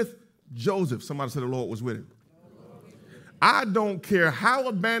with Joseph. Somebody said the Lord was with him. I don't care how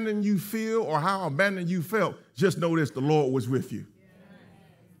abandoned you feel or how abandoned you felt, just know this, the Lord was with you.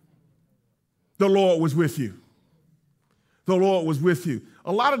 The Lord was with you. The Lord was with you.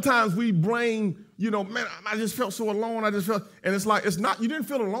 A lot of times we blame, man, I just felt so alone. And it's like, it's not, you didn't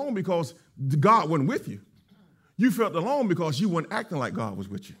feel alone because God wasn't with you. You felt alone because you weren't acting like God was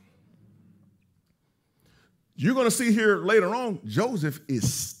with you. You're going to see here later on, Joseph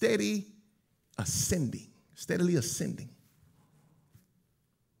is steadily ascending.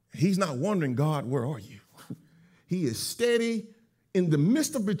 He's not wondering, God, where are you? He is steady in the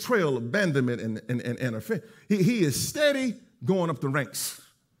midst of betrayal, abandonment, and offense. He is steady going up the ranks.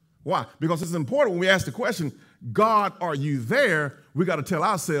 Why? Because it's important when we ask the question, God, are you there? We got to tell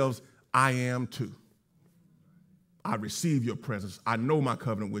ourselves, I am too. I receive your presence. I know my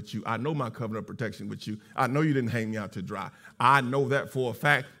covenant with you. I know my covenant of protection with you. I know you didn't hang me out to dry. I know that for a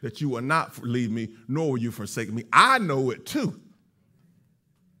fact that you will not leave me, nor will you forsake me. I know it too.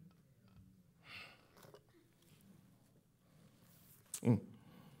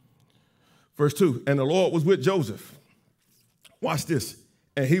 Verse 2, and the Lord was with Joseph. Watch this.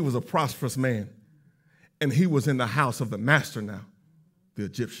 And he was a prosperous man. And he was in the house of the master now, the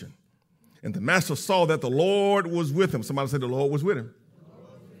Egyptian. And the master saw that the Lord was with him. Somebody said the Lord was with him.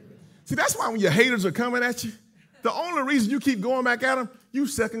 See, that's why when your haters are coming at you, the only reason you keep going back at them, you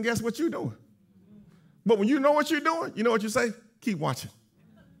second guess what you're doing. But when you know what you're doing, you know what you say? Keep watching.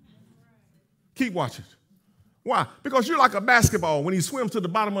 Keep watching. Why? Because you're like a basketball. When he swims to the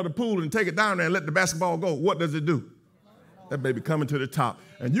bottom of the pool and take it down there and let the basketball go, what does it do? That baby coming to the top.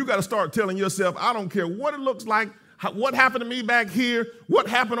 And you got to start telling yourself, I don't care what it looks like, what happened to me back here, what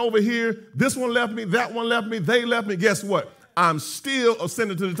happened over here, this one left me, that one left me, they left me. Guess what? I'm still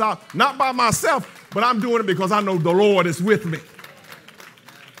ascending to the top, not by myself, but I'm doing it because I know the Lord is with me.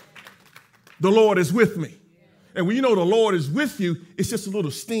 The Lord is with me. And when you know the Lord is with you, it's just a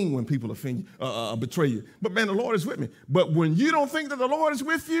little sting when people offend you, betray you. But man, the Lord is with me. But when you don't think that the Lord is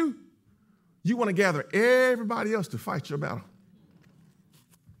with you, you want to gather everybody else to fight your battle.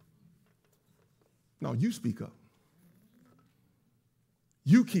 No, you speak up.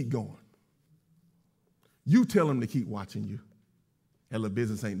 You keep going. You tell them to keep watching you. That little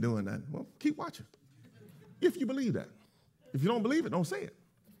business ain't doing that. Well, keep watching. If you believe that. If you don't believe it, don't say it.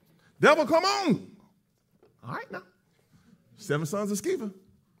 Devil, come on. All right now. 7 sons of Sceva.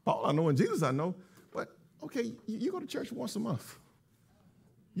 Paul I know and Jesus I know. But, okay, you go to church once a month.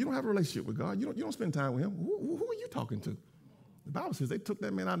 You don't have a relationship with God. You don't spend time with him. Who are you talking to? The Bible says they took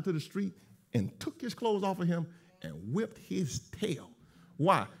that man out into the street and took his clothes off of him and whipped his tail.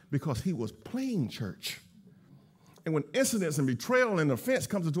 Why? Because he was playing church. And when incidents and betrayal and offense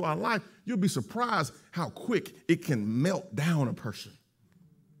comes into our life, you'll be surprised how quick it can melt down a person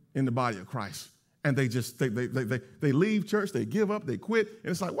in the body of Christ. And they leave church, they give up, they quit.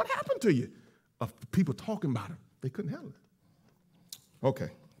 And it's like, what happened to you? Of people talking about them. They couldn't handle it. Okay.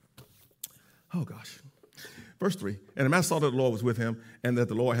 Oh, gosh. Verse 3, and the man saw that the Lord was with him and that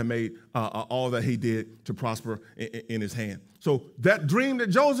the Lord had made all that he did to prosper in his hand. So that dream that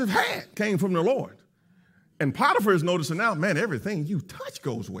Joseph had came from the Lord. And Potiphar is noticing now, man, everything you touch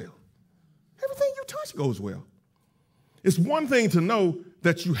goes well. Everything you touch goes well. It's one thing to know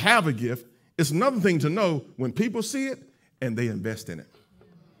that you have a gift. It's another thing to know when people see it and they invest in it.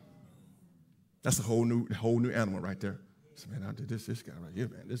 That's a whole new animal right there. So, man, I did this guy right here,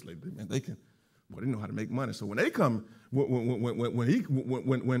 man. This lady, man, they know how to make money. So when they come, when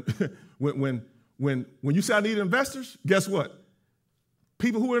you say I need investors, guess what?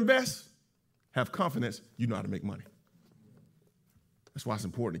 People who invest have confidence you know how to make money. That's why it's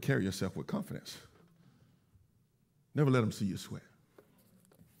important to carry yourself with confidence. Never let them see you sweat.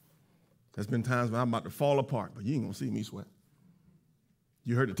 There's been times when I'm about to fall apart, but you ain't gonna see me sweat.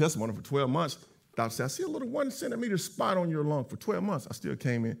 You heard the testimony for 12 months. Doctor said, I see a little 1 centimeter spot on your lung. For 12 months, I still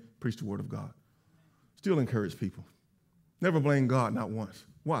came in, preached the word of God. Still encourage people. Never blame God, not once.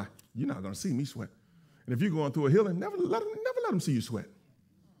 Why? You're not gonna see me sweat. And if you're going through a healing, never let them see you sweat.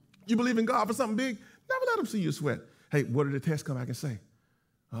 You believe in God for something big, never let them see you sweat. Hey, what did the test come back and say?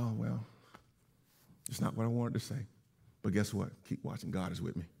 Oh, well, it's not what I wanted to say. But guess what? Keep watching. God is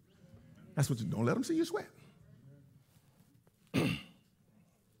with me. That's what you don't let them see you sweat.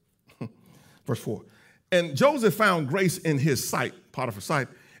 Verse 4. And Joseph found grace in his sight, Potiphar's sight,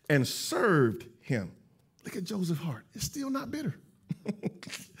 and served him. Look at Joseph's heart. It's still not bitter.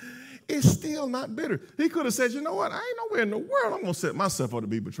 It's still not bitter. He could have said, you know what? I ain't nowhere in the world I'm going to set myself up to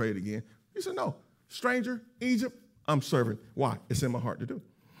be betrayed again. He said, no. Stranger, Egypt, I'm serving. Why? It's in my heart to do.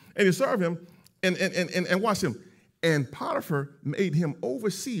 And he served him, and watch him. And Potiphar made him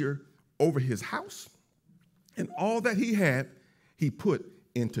overseer over his house, and all that he had, he put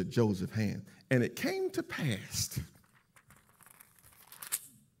into Joseph's hand. And it came to pass,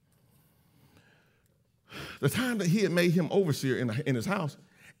 the time that he had made him overseer in his house,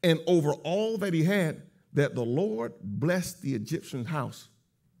 and over all that he had, that the Lord blessed the Egyptian's house.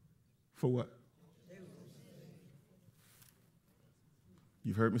 For what?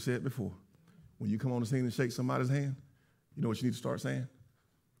 You've heard me say it before. When you come on the scene and shake somebody's hand, you know what you need to start saying?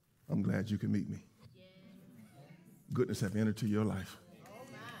 I'm glad you can meet me. Goodness have entered to your life.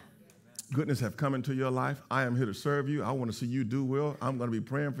 Goodness have come into your life. I am here to serve you. I want to see you do well. I'm going to be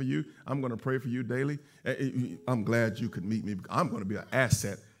praying for you. I'm going to pray for you daily. I'm glad you could meet me. I'm going to be an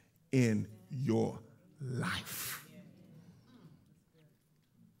asset in your life.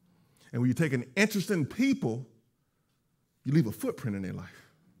 And when you take an interest in people, you leave a footprint in their life.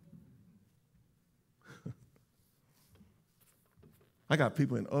 I got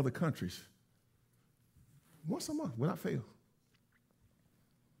people in other countries once a month without fail.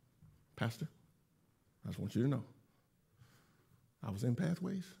 Pastor, I just want you to know, I was in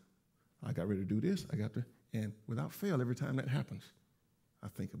Pathways. I got ready to do this. And without fail, every time that happens, I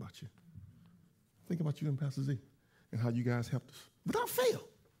think about you. Think about you and Pastor Z and how you guys helped us. Without fail.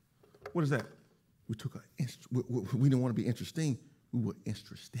 What is that? We didn't want to be interesting. We were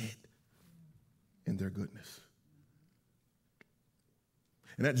interested in their goodness.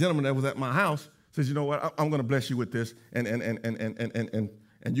 And that gentleman that was at my house says, you know what, I'm going to bless you with this, and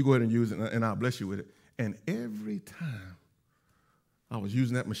you go ahead and use it, and I'll bless you with it. And every time I was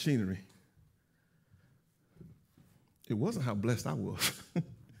using that machinery, it wasn't how blessed I was.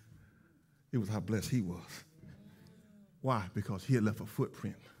 It was how blessed he was. Why? Because he had left a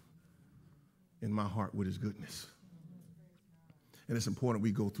footprint in my heart with his goodness. And it's important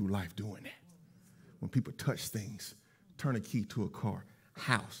we go through life doing that. When people touch things, turn a key to a car,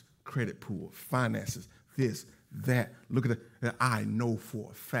 house, credit pool, finances, this, that. Look at that. I know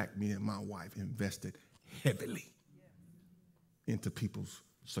for a fact me and my wife invested heavily into people's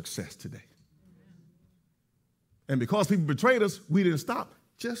success today. And because people betrayed us, we didn't stop,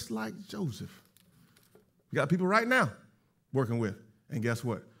 just like Joseph. We got people right now working with. And guess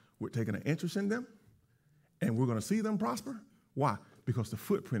what? We're taking an interest in them, and we're going to see them prosper. Why? Because the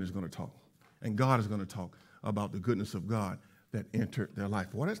footprint is going to talk, and God is going to talk about the goodness of God that entered their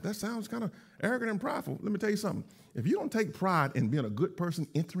life. Boy, that sounds kind of arrogant and prideful. Let me tell you something. If you don't take pride in being a good person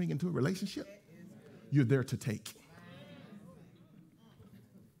entering into a relationship, you're there to take.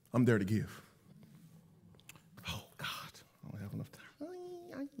 I'm there to give. Oh, God. I don't have enough time.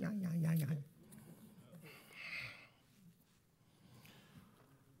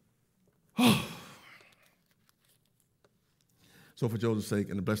 Oh. So for Joseph's sake,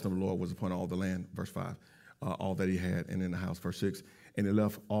 and the blessing of the Lord was upon all the land, verse 5, all that he had, and in the house, verse 6. And he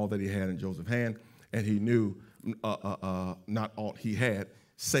left all that he had in Joseph's hand, and he knew not all he had,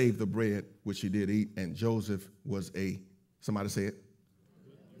 save the bread which he did eat. And Joseph was somebody say it,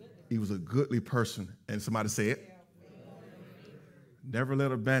 he was a goodly person. And somebody say it, never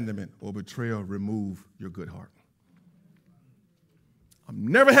let abandonment or betrayal remove your good heart. I'm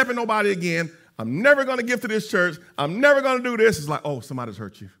never helping nobody again. I'm never going to give to this church. I'm never going to do this. It's like, oh, somebody's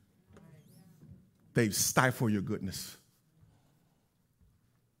hurt you. They stifle your goodness.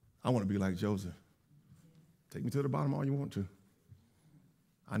 I want to be like Joseph. Take me to the bottom all you want to.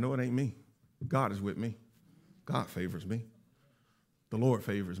 I know it ain't me. God is with me. God favors me. The Lord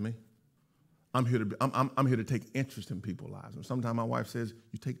favors me. I'm here to take interest in people's lives. And sometimes my wife says,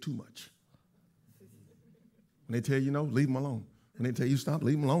 you take too much. When they tell you no, leave them alone. When they tell you stop,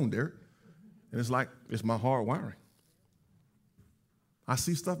 leave them alone, Derek. And it's like, it's my hard wiring. I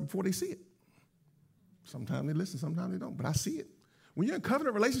see stuff before they see it. Sometimes they listen, sometimes they don't, but I see it. When you're in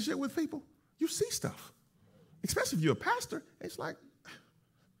covenant relationship with people, you see stuff. Especially if you're a pastor, it's like,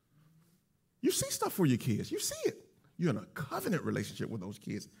 you see stuff for your kids. You see it. You're in a covenant relationship with those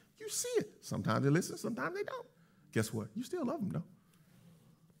kids. You see it. Sometimes they listen, sometimes they don't. Guess what? You still love them,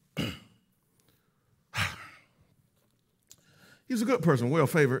 though. He was a good person,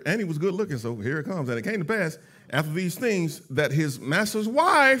 well-favored, and he was good-looking, so here it comes. And it came to pass, after these things, that his master's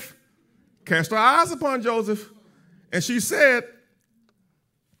wife cast her eyes upon Joseph, and she said,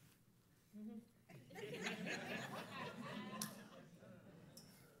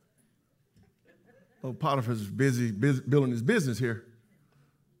 oh, Potiphar's busy building his business here,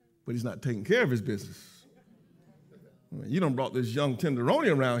 but he's not taking care of his business. You done brought this young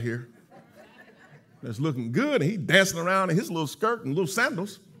tenderoni around here that's looking good, and he dancing around in his little skirt and little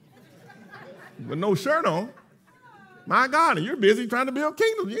sandals with no shirt on. My God, and you're busy trying to build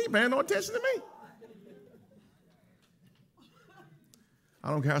kingdoms. You ain't paying no attention to me.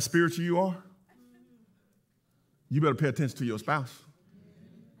 I don't care how spiritual you are. You better pay attention to your spouse.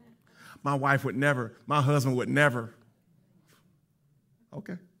 My wife would never, my husband would never.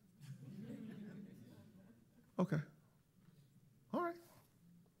 Okay. Okay. All right.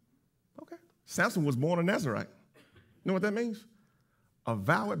 Okay. Samson was born a Nazarite. You know what that means? A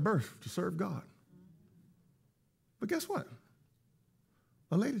vow at birth to serve God. But guess what?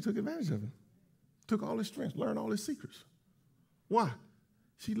 A lady took advantage of him, took all his strength, learned all his secrets. Why?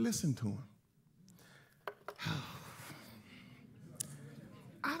 She listened to him.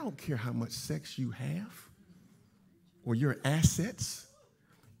 I don't care how much sex you have or your assets.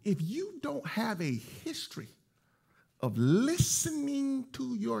 If you don't have a history of listening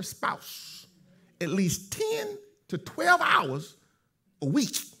to your spouse at least 10 to 12 hours a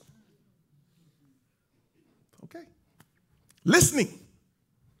week, okay? Listening,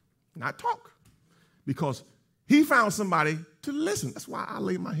 not talk. Because he found somebody to listen. That's why I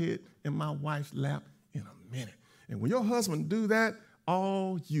lay my head in my wife's lap in a minute. And when your husband do that,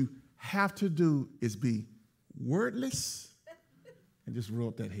 all you have to do is be wordless and just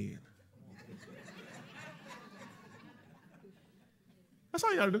rub that head. That's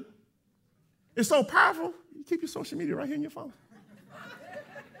all you got to do. It's so powerful, you keep your social media right here in your phone.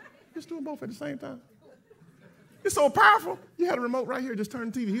 Just do them both at the same time. It's so powerful, you had a remote right here, just turn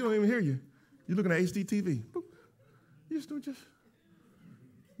the TV. He don't even hear you. You're looking at HD TV. Boop. You just do it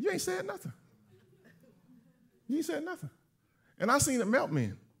you ain't said nothing. You ain't said nothing. And I seen it melt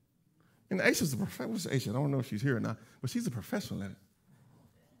men. And Aisha's a professional. What's Aisha? I don't know if she's here or not, but she's a professional at it.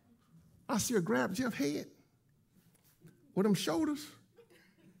 I see her grab Jeff's head with them shoulders,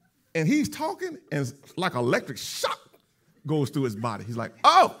 and he's talking, and it's like an electric shock goes through his body. He's like,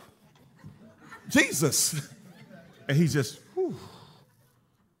 oh, Jesus. And he's just, whew.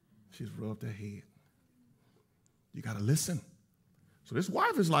 She's rubbed her head. You got to listen. So this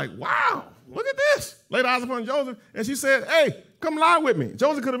wife is like, wow, look at this. Laid eyes upon Joseph, and she said, hey, come lie with me.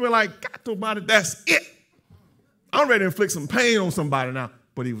 Joseph could have been like, got to about it, that's it. I'm ready to inflict some pain on somebody now.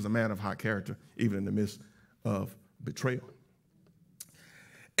 But he was a man of high character, even in the midst of betrayal.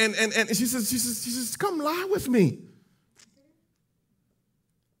 And she says, come lie with me.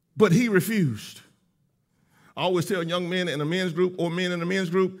 But he refused. I always tell young men in a men's group or men in a men's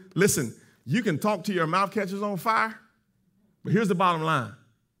group, listen, you can talk till your mouth catches on fire, but here's the bottom line.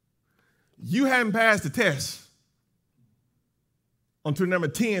 You haven't passed the test until number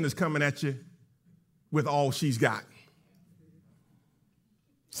 10 is coming at you with all she's got.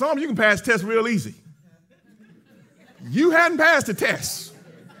 Some of you can pass the test real easy. You hadn't passed the test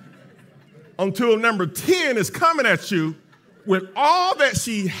until number 10 is coming at you with all that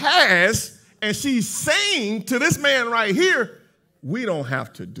she has, and she's saying to this man right here, We don't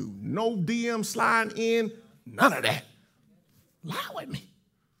have to do no DM sliding in, none of that. Lie with me.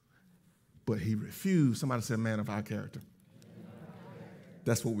 But he refused. Somebody said, man of high character.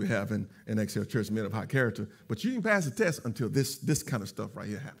 That's what we have in Excel Church, men of high character. But you can pass the test until this kind of stuff right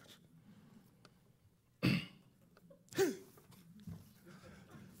here happens.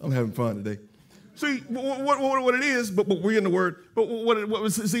 I'm having fun today. See what it is, but we're in the Word. But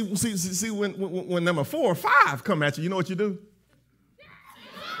see when number 4 or 5 come at you, you know what you do?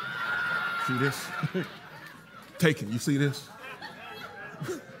 See this? Taken. You see this?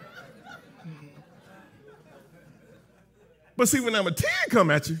 But see when number 10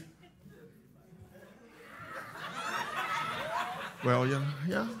 come at you, well,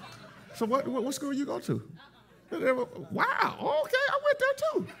 yeah. So what school you go to? Wow. Okay, I went there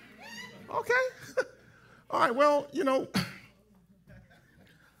too. Okay. All right, well,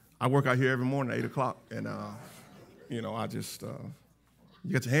 I work out here every morning at 8 o'clock, and, I just,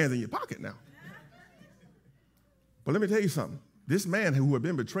 you got your hands in your pocket now. But let me tell you something. This man who had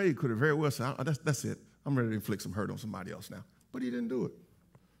been betrayed could have very well said, that's it. I'm ready to inflict some hurt on somebody else now. But he didn't do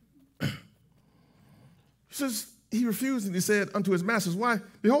it. He says, he refused, and he said unto his master's wife,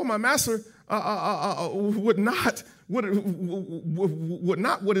 behold, my master would not what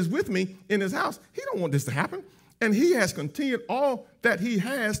is with me in his house. He don't want this to happen. And he has continued all that he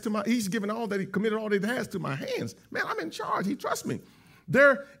has he's given all that he committed all that he has to my hands. Man, I'm in charge. He trusts me.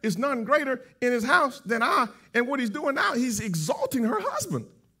 There is none greater in his house than I. And what he's doing now, he's exalting her husband.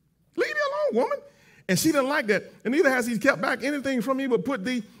 Leave me alone, woman. And she didn't like that. And neither has he kept back anything from me but put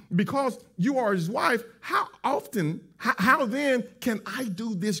thee, because you are his wife. How then can I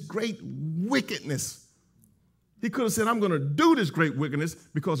do this great wickedness? He could have said, I'm going to do this great wickedness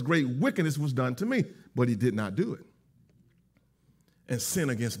because great wickedness was done to me. But he did not do it and sin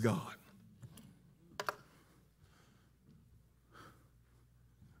against God.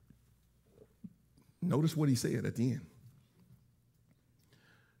 Notice what he said at the end.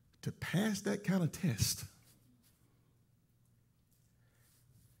 To pass that kind of test,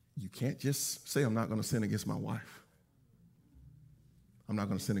 you can't just say, I'm not going to sin against my wife. I'm not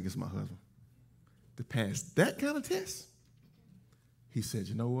going to sin against my husband. To pass that kind of test, he said,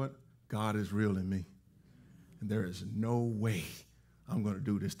 you know what? God is real in me. And there is no way I'm going to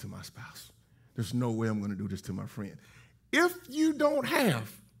do this to my spouse. There's no way I'm going to do this to my friend. If you don't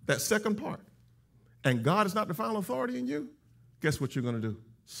have that second part, and God is not the final authority in you, guess what you're going to do?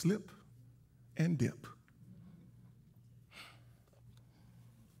 Slip and dip.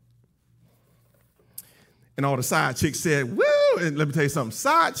 And all the side chicks said, woo! And let me tell you something.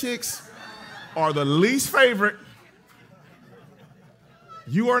 Side chicks are the least favorite.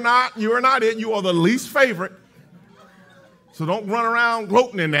 You are not it. You are the least favorite. So don't run around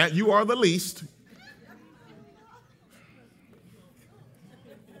gloating in that. You are the least.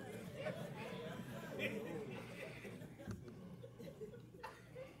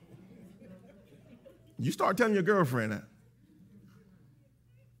 You start telling your girlfriend that.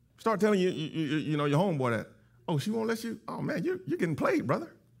 Start telling your homeboy that. Oh, she won't let you? Oh, man, you're getting played,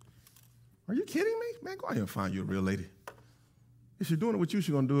 brother. Are you kidding me? Man, go ahead and find you a real lady. If she's doing it with you,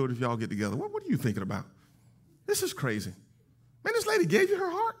 she's going to do it if y'all get together. What are you thinking about? This is crazy. Man, this lady gave you her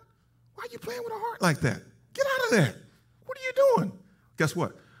heart. Why are you playing with her heart like that? Get out of that. What are you doing? Guess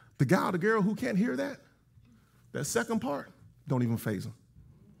what? The guy or the girl who can't hear that second part, don't even faze them.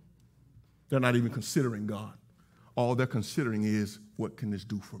 They're not even considering God. All they're considering is, what can this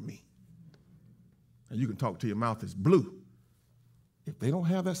do for me? And you can talk till your mouth is blue. If they don't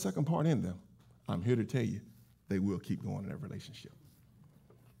have that second part in them, I'm here to tell you, they will keep going in their relationship.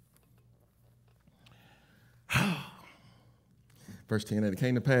 Verse 10, and it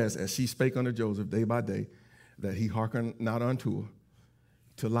came to pass, as she spake unto Joseph day by day, that he hearkened not unto her,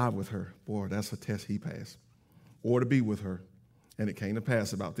 to lie with her. Boy, that's a test he passed. Or to be with her. And it came to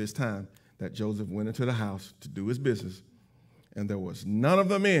pass about this time that Joseph went into the house to do his business, and there was none of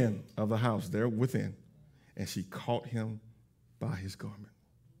the men of the house there within. And she caught him by his garment,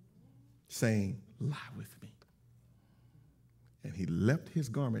 saying, lie with me. And he left his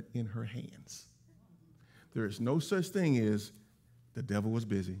garment in her hands. There is no such thing as the devil was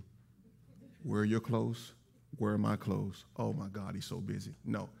busy. Where are your clothes? Where are my clothes? Oh, my God, he's so busy.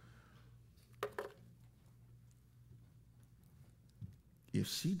 No. If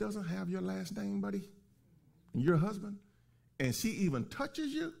she doesn't have your last name, buddy, and your husband, and she even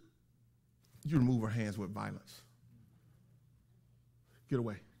touches you, you remove her hands with violence. Get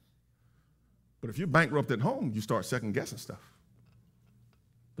away. But if you're bankrupt at home, you start second-guessing stuff.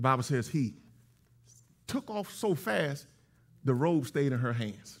 The Bible says he took off so fast, the robe stayed in her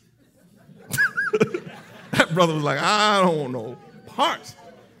hands. That brother was like, I don't know. part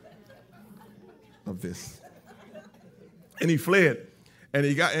of this. And he fled, and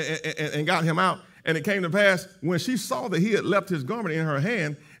he got him out. And it came to pass, when she saw that he had left his garment in her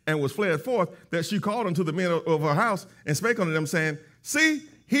hand and was fled forth, that she called unto the men of her house and spake unto them, saying, see,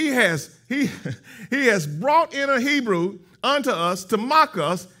 he has brought in a Hebrew unto us to mock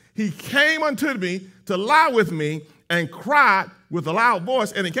us. He came unto me to lie with me and cried with a loud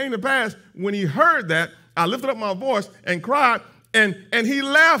voice. And it came to pass, when he heard that, I lifted up my voice and cried, and he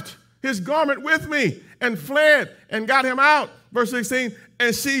left his garment with me and fled and got him out. Verse 16,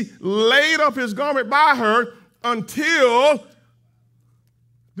 and she laid up his garment by her until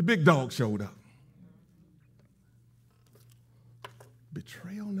the big dog showed up.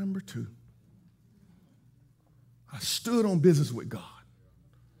 Betrayal number 2. I stood on business with God.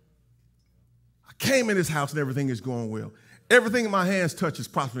 I came in his house and everything is going well. Everything in my hands touches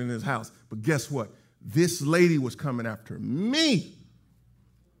prospering in his house. But guess what? This lady was coming after me.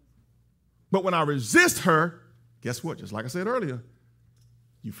 But when I resist her, guess what? Just like I said earlier,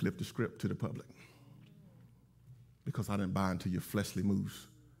 you flip the script to the public. Because I didn't buy into your fleshly moves.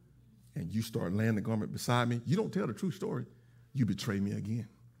 And you start laying the garment beside me. You don't tell the true story. You betray me again.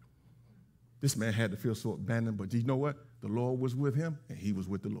 This man had to feel so abandoned, but you know what? The Lord was with him, and he was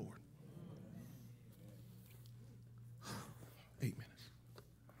with the Lord. 8 minutes.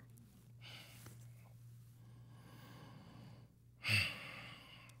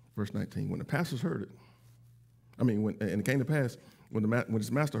 Verse 19, when the pastors heard it, and it came to pass, when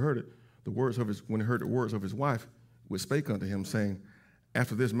his master heard it, when he heard the words of his wife, which spake unto him, saying,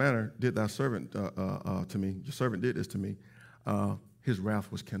 after this manner did thy servant to me, your servant did this to me, his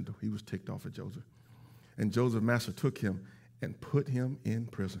wrath was kindled. He was ticked off at Joseph. And Joseph's master took him and put him in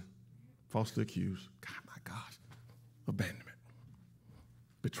prison, falsely accused. God, my gosh, abandonment,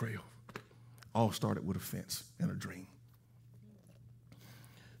 betrayal. All started with offense and a dream.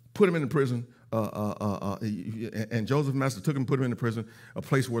 Put him in prison, and Joseph's master took him and put him in prison, a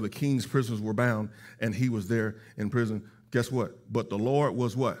place where the king's prisoners were bound, and he was there in prison. Guess what? But the Lord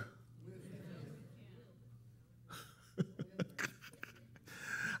was what?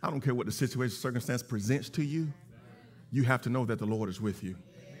 I don't care what the situation, circumstance presents to you. You have to know that the Lord is with you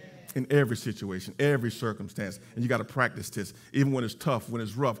in every situation, every circumstance. And you got to practice this. Even when it's tough, when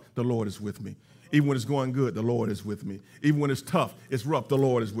it's rough, the Lord is with me. Even when it's going good, the Lord is with me. Even when it's tough, it's rough, the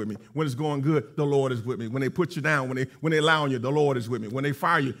Lord is with me. When it's going good, the Lord is with me. When they put you down, when they allow you, the Lord is with me. When they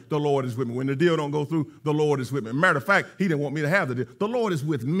fire you, the Lord is with me. When the deal don't go through, the Lord is with me. Matter of fact, he didn't want me to have the deal. The Lord is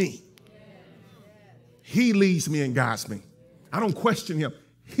with me. He leads me and guides me. I don't question him.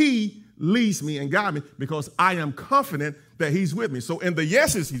 He leads me and guides me because I am confident that he's with me. So in the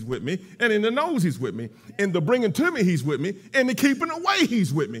yeses, he's with me. And in the no's, he's with me. In the bringing to me, he's with me. In the keeping away,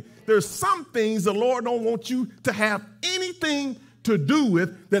 he's with me. There's some things the Lord don't want you to have anything to do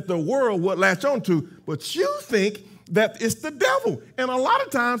with that the world would latch on to. But you think that it's the devil. And a lot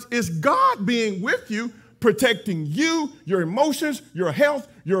of times it's God being with you, protecting you, your emotions, your health,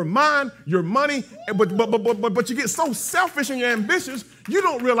 your mind, your money. But you get so selfish and you're ambitious, you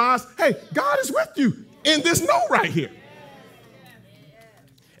don't realize, hey, God is with you in this no right here.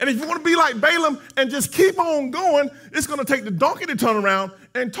 And if you want to be like Balaam and just keep on going, it's going to take the donkey to turn around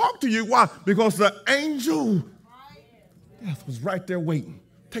and talk to you. Why? Because the angel death was right there waiting.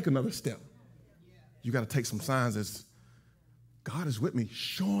 Take another step. You got to take some signs as God is with me,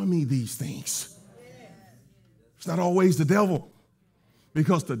 showing me these things. It's not always the devil,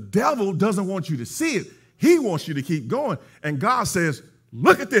 because the devil doesn't want you to see it. He wants you to keep going. And God says,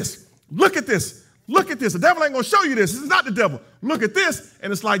 look at this, look at this, look at this. The devil ain't going to show you this. This is not the devil. Look at this.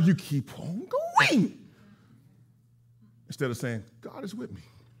 And it's like you keep on going. Instead of saying, God is with me.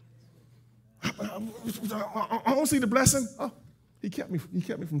 I don't see the blessing. Oh, he kept me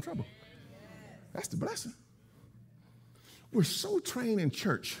from trouble. That's the blessing. We're so trained in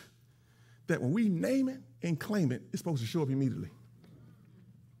church that when we name it and claim it, it's supposed to show up immediately.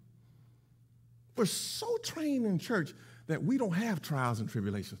 We're so trained in church that we don't have trials and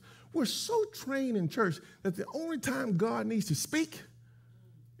tribulations. We're so trained in church that the only time God needs to speak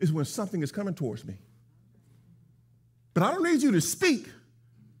is when something is coming towards me. But I don't need you to speak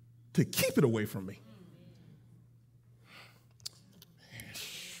to keep it away from me.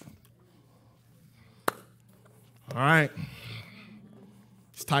 All right.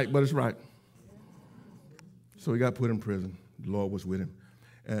 It's tight, but it's right. So he got put in prison. The Lord was with him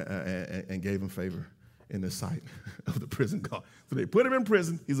and gave him favor in the sight of the prison guard. So they put him in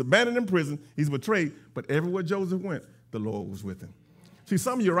prison. He's abandoned in prison. He's betrayed. But everywhere Joseph went, the Lord was with him. See,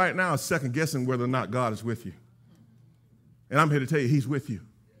 some of you right now are second guessing whether or not God is with you. And I'm here to tell you, he's with you.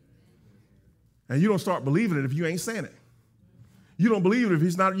 And you don't start believing it if you ain't saying it. You don't believe it if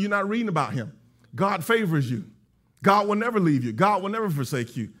you're not reading about him. God favors you. God will never leave you. God will never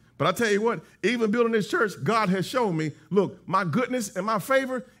forsake you. But I tell you what, even building this church, God has shown me, look, my goodness and my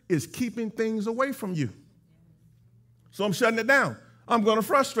favor is keeping things away from you. So I'm shutting it down. I'm going to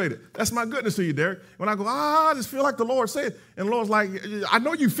frustrate it. That's my goodness to you, Derek. When I go, I just feel like the Lord said, and the Lord's like, I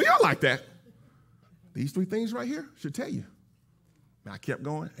know you feel like that. These three things right here should tell you. And I kept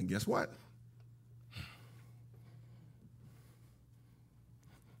going, and guess what?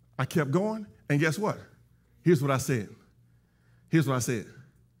 I kept going, and guess what? Here's what I said. Here's what I said.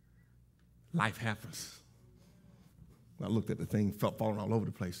 Life happens. I looked at the thing, felt falling all over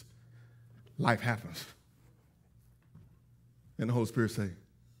the place. Life happens. And the Holy Spirit say,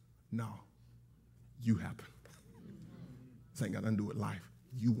 no, you happen. This ain't got nothing to do with life.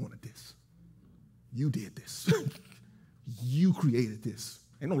 You wanted this. You did this. You created this.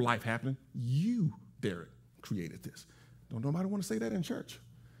 Ain't no life happening. You, Derek, created this. Don't nobody want to say that in church.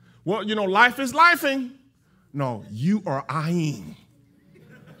 Well, you know, life is lifing. No, you are eyeing.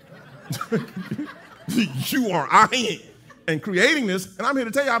 You are eyeing and creating this. And I'm here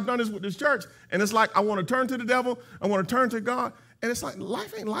to tell you, I've done this with this church. And it's like, I want to turn to the devil. I want to turn to God. And it's like,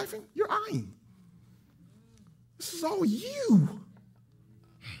 life ain't lifing. You're eyeing. This is all you.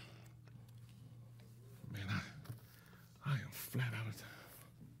 Man, I am flat out of time.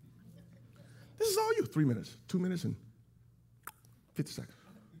 This is all you. 3 minutes, 2 minutes, and 50 seconds.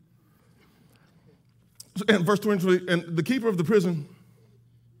 And verse 22, and the keeper of the prison,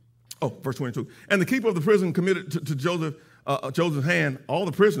 verse 22. And the keeper of the prison committed to Joseph's hand all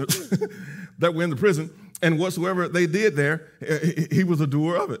the prisoners that were in the prison, and whatsoever they did there, he was a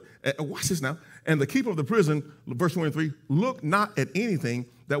doer of it. Watch this now. And the keeper of the prison, verse 23, looked not at anything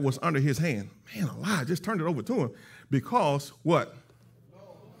that was under his hand. Man alive, just turned it over to him. Because what?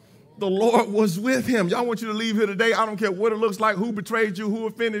 The Lord was with him. Y'all want you to leave here today. I don't care what it looks like, who betrayed you, who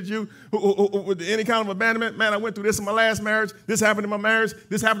offended you, who any kind of abandonment. Man, I went through this in my last marriage. This happened in my marriage.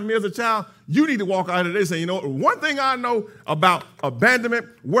 This happened to me as a child. You need to walk out of this and, you know, one thing I know about abandonment,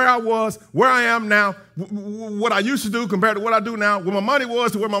 where I was, where I am now, what I used to do compared to what I do now, where my money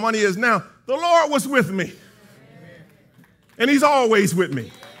was to where my money is now, the Lord was with me. And he's always with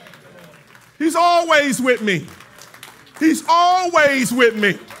me. He's always with me. He's always with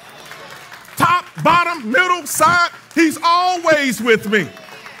me. Top, bottom, middle, side, he's always with me.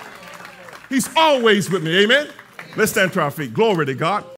 He's always with me, amen? Let's stand to our feet. Glory to God.